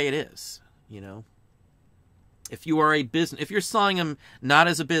just the way it is, If you are a business, if you're selling them not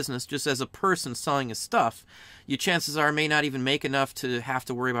as a business, just as a person selling his stuff, your chances are may not even make enough to have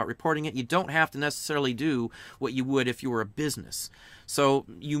to worry about reporting it. You don't have to necessarily do what you would if you were a business. So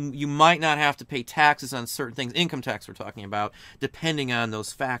you might not have to pay taxes on certain things, income tax we're talking about, depending on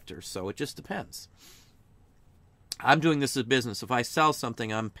those factors. So it just depends. I'm doing this as a business. If I sell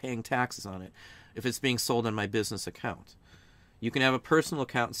something, I'm paying taxes on it if it's being sold on my business account. You can have a personal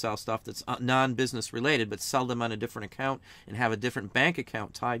account and sell stuff that's non-business related, but sell them on a different account and have a different bank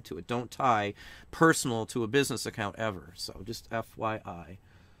account tied to it. Don't tie personal to a business account ever. So just FYI.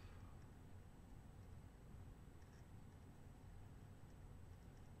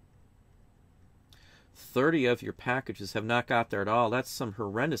 $30 of your packages have not got there at all. That's some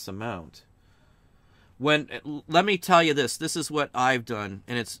horrendous amount. Let me tell you this. This is what I've done,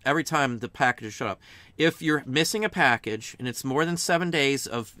 and it's every time the packages show up. If you're missing a package and it's more than 7 days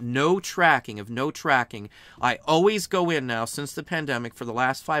of no tracking, I always go in now since the pandemic for the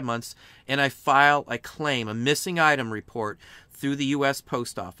last 5 months, and I file a claim, a missing item report through the U.S.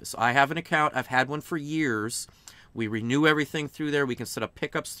 Post Office. I have an account. I've had one for years. We renew everything through there. We can set up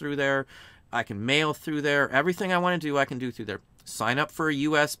pickups through there. I can mail through there. Everything I want to do, I can do through there. Sign up for a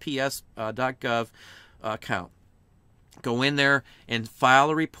USPS.gov account. Go in there and file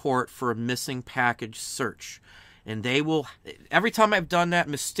a report for a missing package search. And they will, every time I've done that,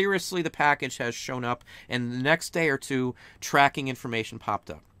 mysteriously the package has shown up, and the next day or two, tracking information popped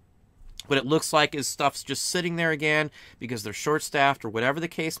up. But it looks like his stuff's just sitting there again because they're short-staffed or whatever the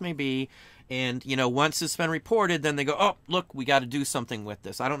case may be. And, once it's been reported, then they go, oh, look, we got to do something with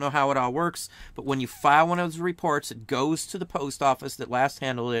this. I don't know how it all works, but when you file one of those reports, it goes to the post office that last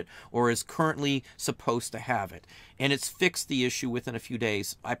handled it or is currently supposed to have it. And it's fixed the issue within a few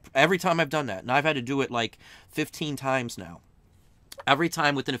days. Every time I've done that, and I've had to do it like 15 times now. Every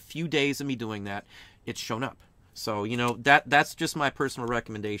time within a few days of me doing that, it's shown up. So, that's just my personal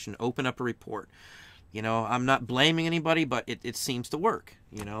recommendation. Open up a report. I'm not blaming anybody, but it seems to work,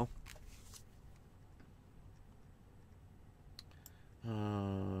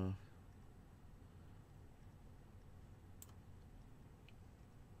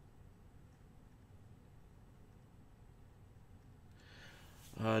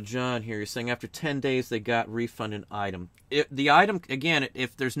 John here, you're saying after 10 days they got refunded item. The item, again,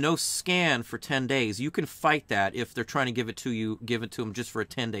 if there's no scan for 10 days, you can fight that if they're trying to give it to them just for a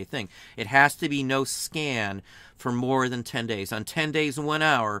 10-day thing. It has to be no scan for more than 10 days. On 10 days and 1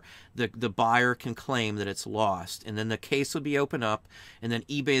 hour, the buyer can claim that it's lost. And then the case would be opened up, and then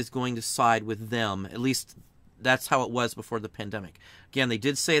eBay is going to side with them. At least that's how it was before the pandemic. Again, they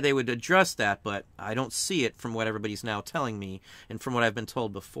did say they would address that, but I don't see it from what everybody's now telling me and from what I've been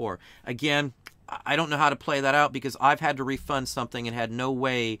told before. Again, I don't know how to play that out because I've had to refund something and had no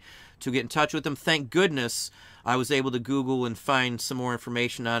way to get in touch with them. Thank goodness I was able to Google and find some more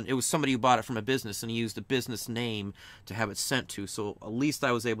information on it. Was somebody who bought it from a business, and he used a business name to have it sent to. So at least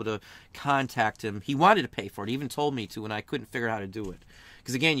I was able to contact him. He wanted to pay for it. He even told me to, and I couldn't figure out how to do it.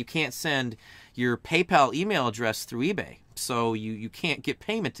 Because, again, you can't send your PayPal email address through eBay. So you can't get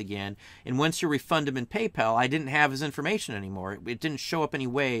payment again. And once you refund him in PayPal, I didn't have his information anymore. It didn't show up any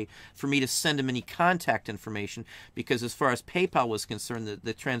way for me to send him any contact information because as far as PayPal was concerned,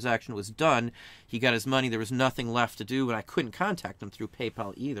 the transaction was done. He got his money. There was nothing left to do, and I couldn't contact him through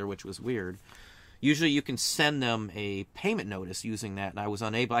PayPal either, which was weird. Usually you can send them a payment notice using that, and I was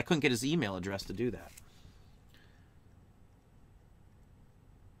unable. I couldn't get his email address to do that.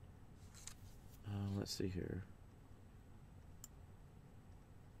 Let's see here.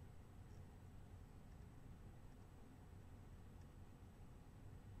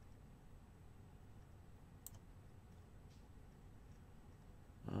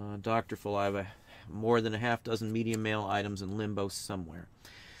 Dr. Full, I have more than a half dozen medium mail items in limbo somewhere.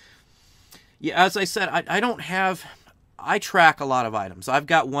 Yeah, as I said, I don't have... I track a lot of items. I've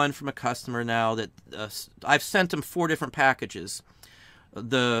got one from a customer now that I've sent him 4 different packages.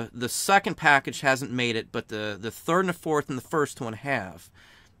 The second package hasn't made it, but the third and the fourth and the first one have.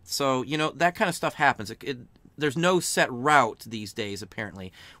 So, you know, that kind of stuff happens. There's no set route these days,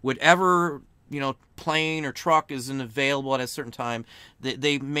 apparently. Whatever, you know, plane or truck isn't available at a certain time,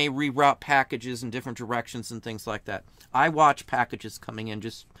 they may reroute packages in different directions and things like that. I watch packages coming in,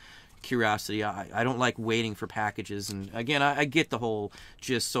 just curiosity. I don't like waiting for packages. And, again, I get the whole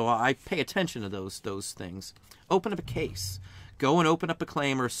gist, so I pay attention to those things. Open up a case. Go and open up a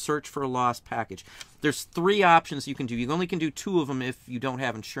claim or search for a lost package. There's 3 options you can do. You only can do 2 of them if you don't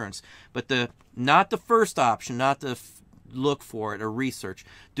have insurance. But not the first option, not the look for it or research.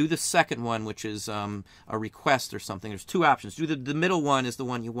 Do the second one, which is a request or something. There's 2 options. Do the middle one is the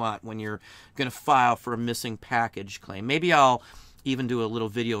one you want when you're going to file for a missing package claim. Maybe I'll even do a little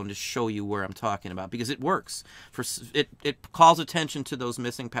video and just show you where I'm talking about, because it works. It calls attention to those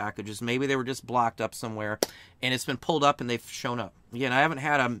missing packages. Maybe they were just blocked up somewhere, and it's been pulled up and they've shown up. Again, I haven't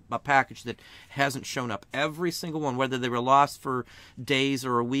had a package that hasn't shown up. Every single one, whether they were lost for days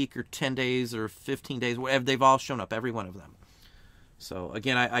or a week or 10 days or 15 days, whatever, they've all shown up, every one of them. So,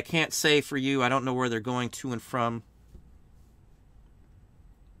 again, I can't say for you. I don't know where they're going to and from.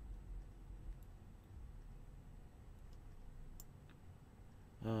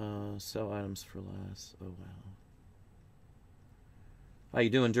 Sell items for less. Oh, wow. How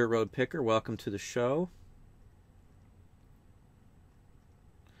you doing, Dirt Road Picker? Welcome to the show.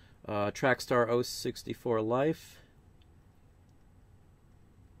 Trackstar 064 Life.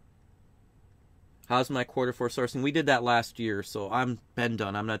 How's my quarter 4 sourcing? We did that last year, so I'm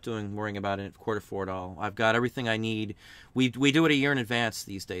done. I'm not worrying about it quarter 4 at all. I've got everything I need. We do it a year in advance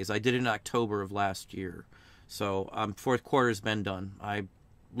these days. I did it in October of last year. So 4th quarter's been done.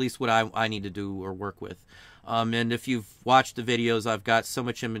 At least what I need to do or work with. And if you've watched the videos, I've got so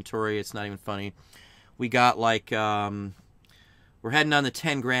much inventory, it's not even funny. We got like, we're heading on the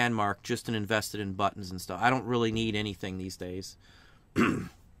 10 grand mark just in invested in buttons and stuff. I don't really need anything these days. I'm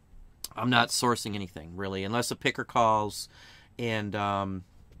not sourcing anything, really, unless a picker calls, and I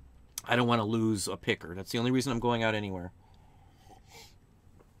don't want to lose a picker. That's the only reason I'm going out anywhere.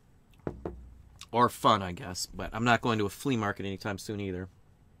 Or fun, I guess, but I'm not going to a flea market anytime soon either.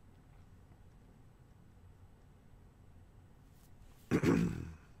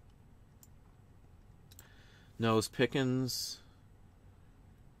 Nose Pickens.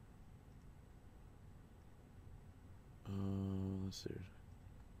 Let's see.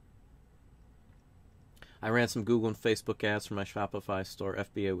 I ran some Google and Facebook ads for my Shopify store.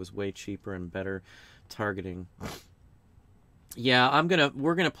 FBA was way cheaper and better targeting. Yeah,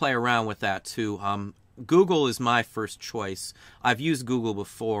 we're gonna play around with that too. Google is my first choice. I've used Google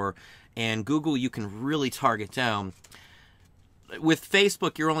before, and Google you can really target down. With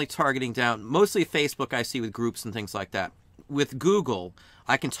Facebook, you're only targeting down, mostly Facebook I see with groups and things like that. With Google,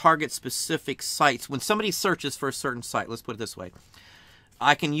 I can target specific sites. When somebody searches for a certain site, let's put it this way,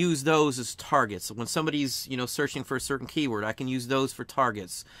 I can use those as targets. When somebody's, searching for a certain keyword, I can use those for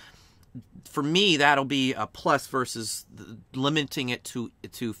targets. For me, that'll be a plus versus limiting it to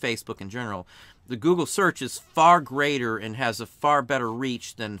Facebook in general. The Google search is far greater and has a far better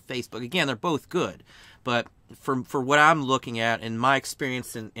reach than Facebook. Again, they're both good, but for what I'm looking at and my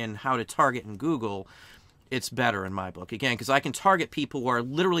experience in how to target in Google, it's better in my book. Again, because I can target people who are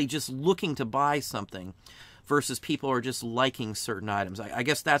literally just looking to buy something versus people are just liking certain items. I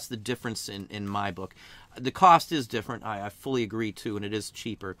guess that's the difference in my book. The cost is different. I fully agree too, and it is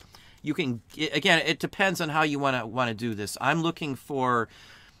cheaper. You can, again, it depends on how you want to do this. I'm looking for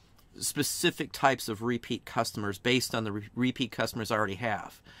specific types of repeat customers based on the repeat customers I already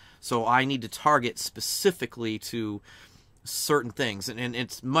have. So I need to target specifically to certain things, and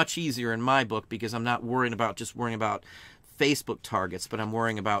it's much easier in my book because I'm not worrying about Facebook targets, but I'm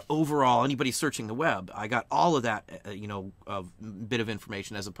worrying about overall anybody searching the web. I got all of that, bit of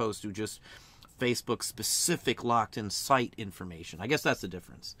information as opposed to just Facebook specific locked in site information. I guess that's the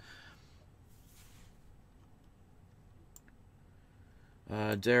difference.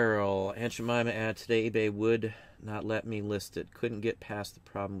 Daryl, Aunt Jemima ad today, eBay would not let me list it. Couldn't get past the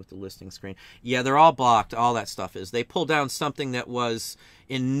problem with the listing screen. Yeah, they're all blocked. All that stuff is. They pulled down something that was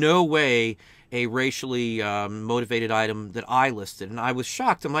in no way a racially motivated item that I listed, and I was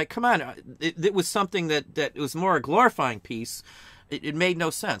shocked. I'm like, come on. It was something that was more a glorifying piece. It made no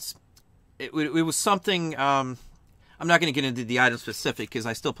sense. It was something... I'm not going to get into the item specific because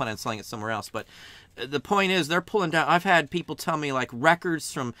I still plan on selling it somewhere else, but the point is they're pulling down. I've had people tell me like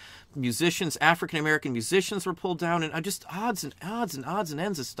records from musicians, African-American musicians were pulled down, and just odds and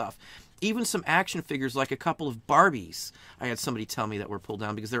ends of stuff. Even some action figures like a couple of Barbies, I had somebody tell me that were pulled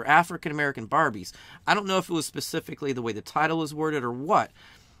down because they're African-American Barbies. I don't know if it was specifically the way the title was worded or what,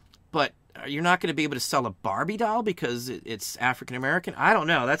 but you're not going to be able to sell a Barbie doll because it's African-American? I don't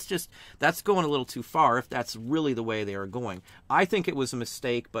know. That's going a little too far if that's really the way they are going. I think it was a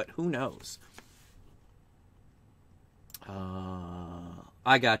mistake, but who knows?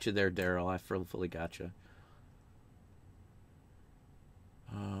 I got you there, Daryl. I fully got you.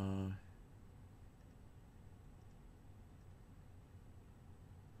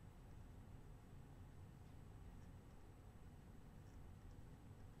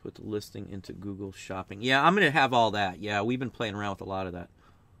 Put the listing into Google Shopping. Yeah, I'm going to have all that. Yeah, we've been playing around with a lot of that.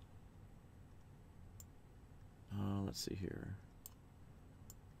 Let's see here.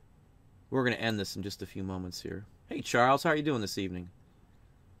 We're going to end this in just a few moments here. Hey, Charles, how are you doing this evening?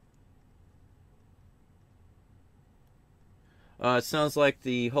 It sounds like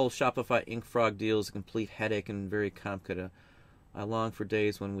the whole Shopify Ink Frog deal is a complete headache and very complicated. I long for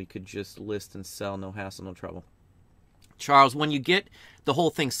days when we could just list and sell, no hassle, no trouble. Charles, when you get the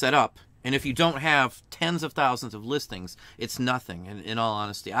whole thing set up, and if you don't have tens of thousands of listings, it's nothing, in all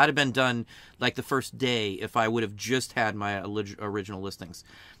honesty. I'd have been done like the first day if I would have just had my original listings.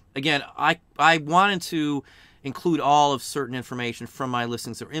 Again, I wanted to include all of certain information from my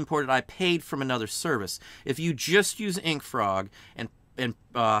listings that were imported. I paid from another service. If you just use InkFrog and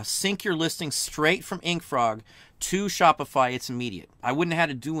sync your listings straight from InkFrog to Shopify, it's immediate. I wouldn't have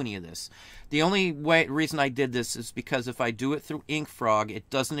had to do any of this. The only reason I did this is because if I do it through InkFrog, it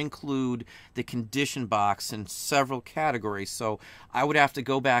doesn't include the condition box in several categories. So I would have to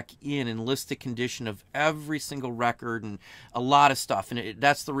go back in and list the condition of every single record and a lot of stuff. And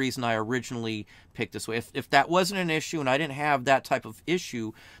that's the reason I originally picked this way. If that wasn't an issue and I didn't have that type of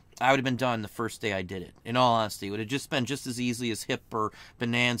issue, I would have been done the first day I did it. In all honesty, it would have just been just as easy as HIP or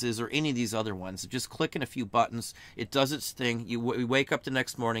Bonanzas or any of these other ones. Just clicking a few buttons, it does its thing. You wake up the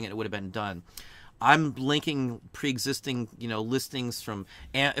next morning and it would have been done. I'm linking pre-existing, listings from.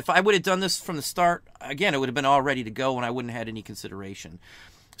 And if I would have done this from the start, again, it would have been all ready to go, and I wouldn't have had any consideration.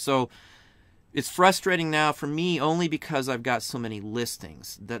 So it's frustrating now for me only because I've got so many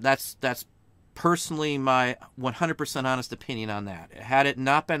listings. That's personally my 100% honest opinion on that. Had it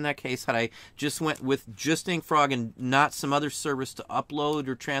not been that case, had I just went with just InkFrog and not some other service to upload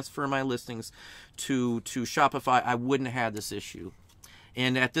or transfer my listings to Shopify, I wouldn't have had this issue.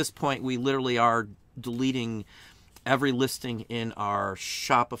 And at this point, we literally are deleting every listing in our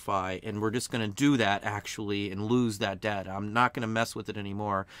Shopify, and we're just going to do that actually and lose that data. I'm not going to mess with it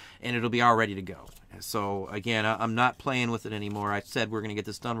anymore, and it'll be all ready to go. So again, I'm not playing with it anymore. I said we're going to get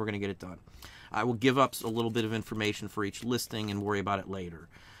this done. We're going to get it done. I will give up a little bit of information for each listing and worry about it later.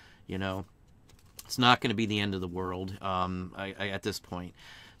 It's not going to be the end of the world at this point.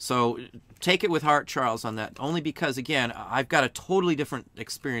 So take it with heart, Charles, on that, only because, again, I've got a totally different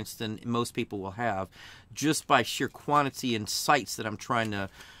experience than most people will have just by sheer quantity and sites that I'm trying to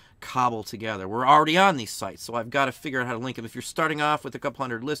cobble together. We're already on these sites, so I've got to figure out how to link them. If you're starting off with a couple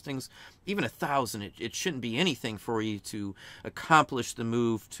hundred listings, even 1,000, it shouldn't be anything for you to accomplish the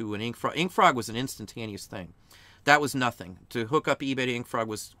move to an InkFrog. InkFrog was an instantaneous thing. That was nothing. To hook up eBay to InkFrog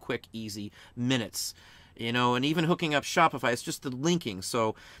was quick, easy, minutes. And even hooking up Shopify, it's just the linking.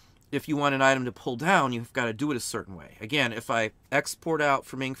 So if you want an item to pull down, you've got to do it a certain way. Again, if I export out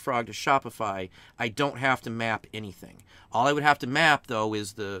from InkFrog to Shopify, I don't have to map anything. All I would have to map, though,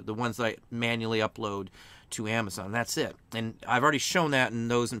 is the ones that I manually upload to Amazon. That's it. And I've already shown that in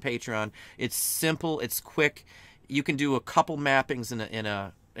those in Patreon. It's simple. It's quick. You can do a couple mappings in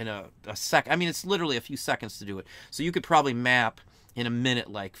a sec. I mean, it's literally a few seconds to do it. So you could probably map in a minute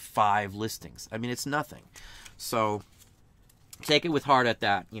like 5 listings. I mean, it's nothing. So take it with heart at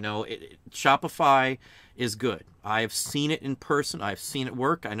that. You know, Shopify is good. I've seen it in person. I've seen it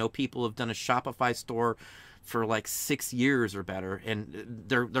work. I know people have done a Shopify store for like 6 years or better, and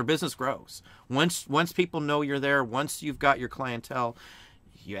their business grows. Once people know you're there, once you've got your clientele,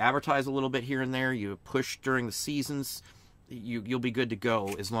 you advertise a little bit here and there, you push during the seasons, you'll be good to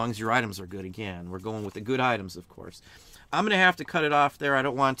go as long as your items are good. Again, we're going with the good items, of course. I'm going to have to cut it off there. I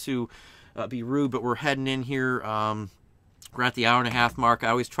don't want to be rude, but we're heading in here. We're at the hour-and-a-half mark. I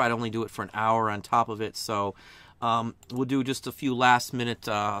always try to only do it for an hour on top of it, so we'll do just a few last-minute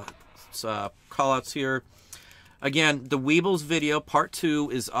call-outs here. Again, the Weebles video, part 2,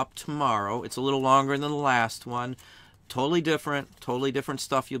 is up tomorrow. It's a little longer than the last one. Totally different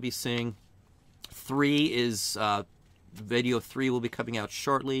stuff you'll be seeing. 3 is, video 3 will be coming out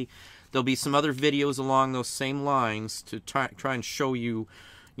shortly. There'll be some other videos along those same lines to try and show you,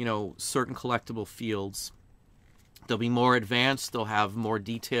 you know, certain collectible fields. They'll be more advanced. They'll have more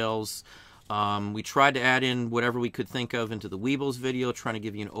details. We tried to add in whatever we could think of into the Weebles video, trying to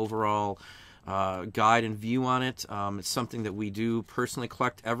give you an overall guide and view on it. It's something that we do personally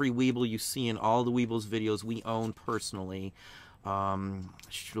collect. Every Weeble you see in all the Weebles videos we own personally. The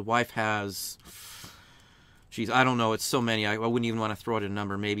wife has, geez, I don't know, it's so many. I wouldn't even want to throw out a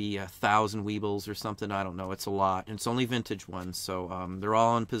number. Maybe 1,000 Weebles or something. I don't know. It's a lot. And it's only vintage ones, so they're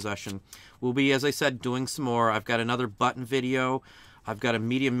all in possession. We'll be, as I said, doing some more. I've got another button video. I've got a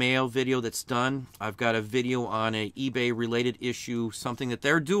media mail video that's done. I've got a video on an eBay related issue, something that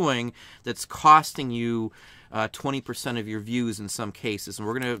they're doing that's costing you 20% of your views in some cases. And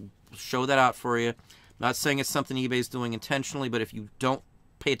we're going to show that out for you. I'm not saying it's something eBay's doing intentionally, but if you don't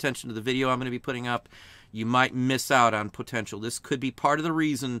pay attention to the video I'm going to be putting up, you might miss out on potential. This could be part of the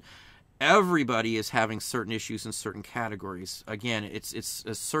reason everybody is having certain issues in certain categories. Again, it's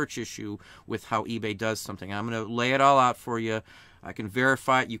a search issue with how eBay does something. I'm going to lay it all out for you. I can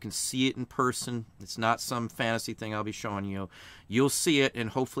verify it. You can see it in person. It's not some fantasy thing I'll be showing you. You'll see it, and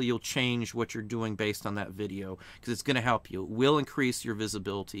hopefully you'll change what you're doing based on that video, because it's going to help you. It will increase your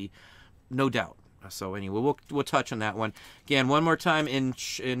visibility, no doubt. So anyway, we'll touch on that one. Again, one more time, in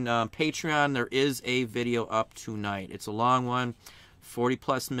Patreon, there is a video up tonight. It's a long one,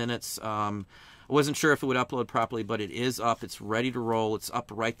 40-plus minutes. I wasn't sure if it would upload properly, but it is up. It's ready to roll. It's up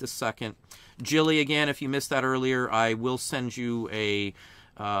right this second. Jilly, again, if you missed that earlier, I will send you the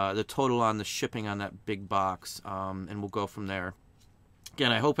total on the shipping on that big box, and we'll go from there.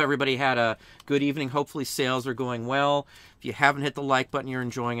 Again, I hope everybody had a good evening. Hopefully sales are going well. If you haven't hit the like button, you're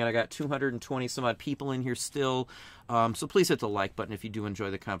enjoying it. I got 220 some odd people in here still. So please hit the like button if you do enjoy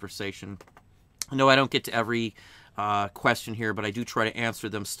the conversation. No, I don't get to every question here, but I do try to answer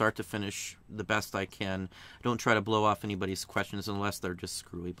them start to finish the best I can. I don't try to blow off anybody's questions unless they're just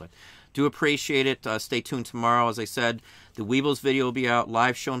screwy, but do appreciate it. Stay tuned tomorrow. As I said, the Weebles video will be out,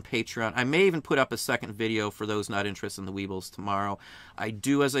 live show on Patreon. I may even put up a second video for those not interested in the Weebles tomorrow. I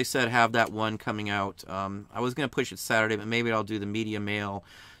do, as I said, have that one coming out. I was going to push it Saturday, but maybe I'll do the media mail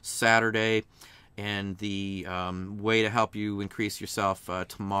Saturday, and the way to help you increase yourself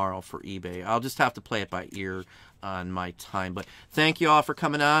tomorrow for eBay. I'll just have to play it by ear on my time. But thank you all for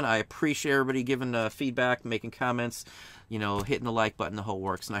coming on. I appreciate everybody giving feedback, making comments, you know, hitting the like button, the whole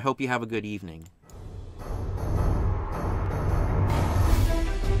works. And I hope you have a good evening.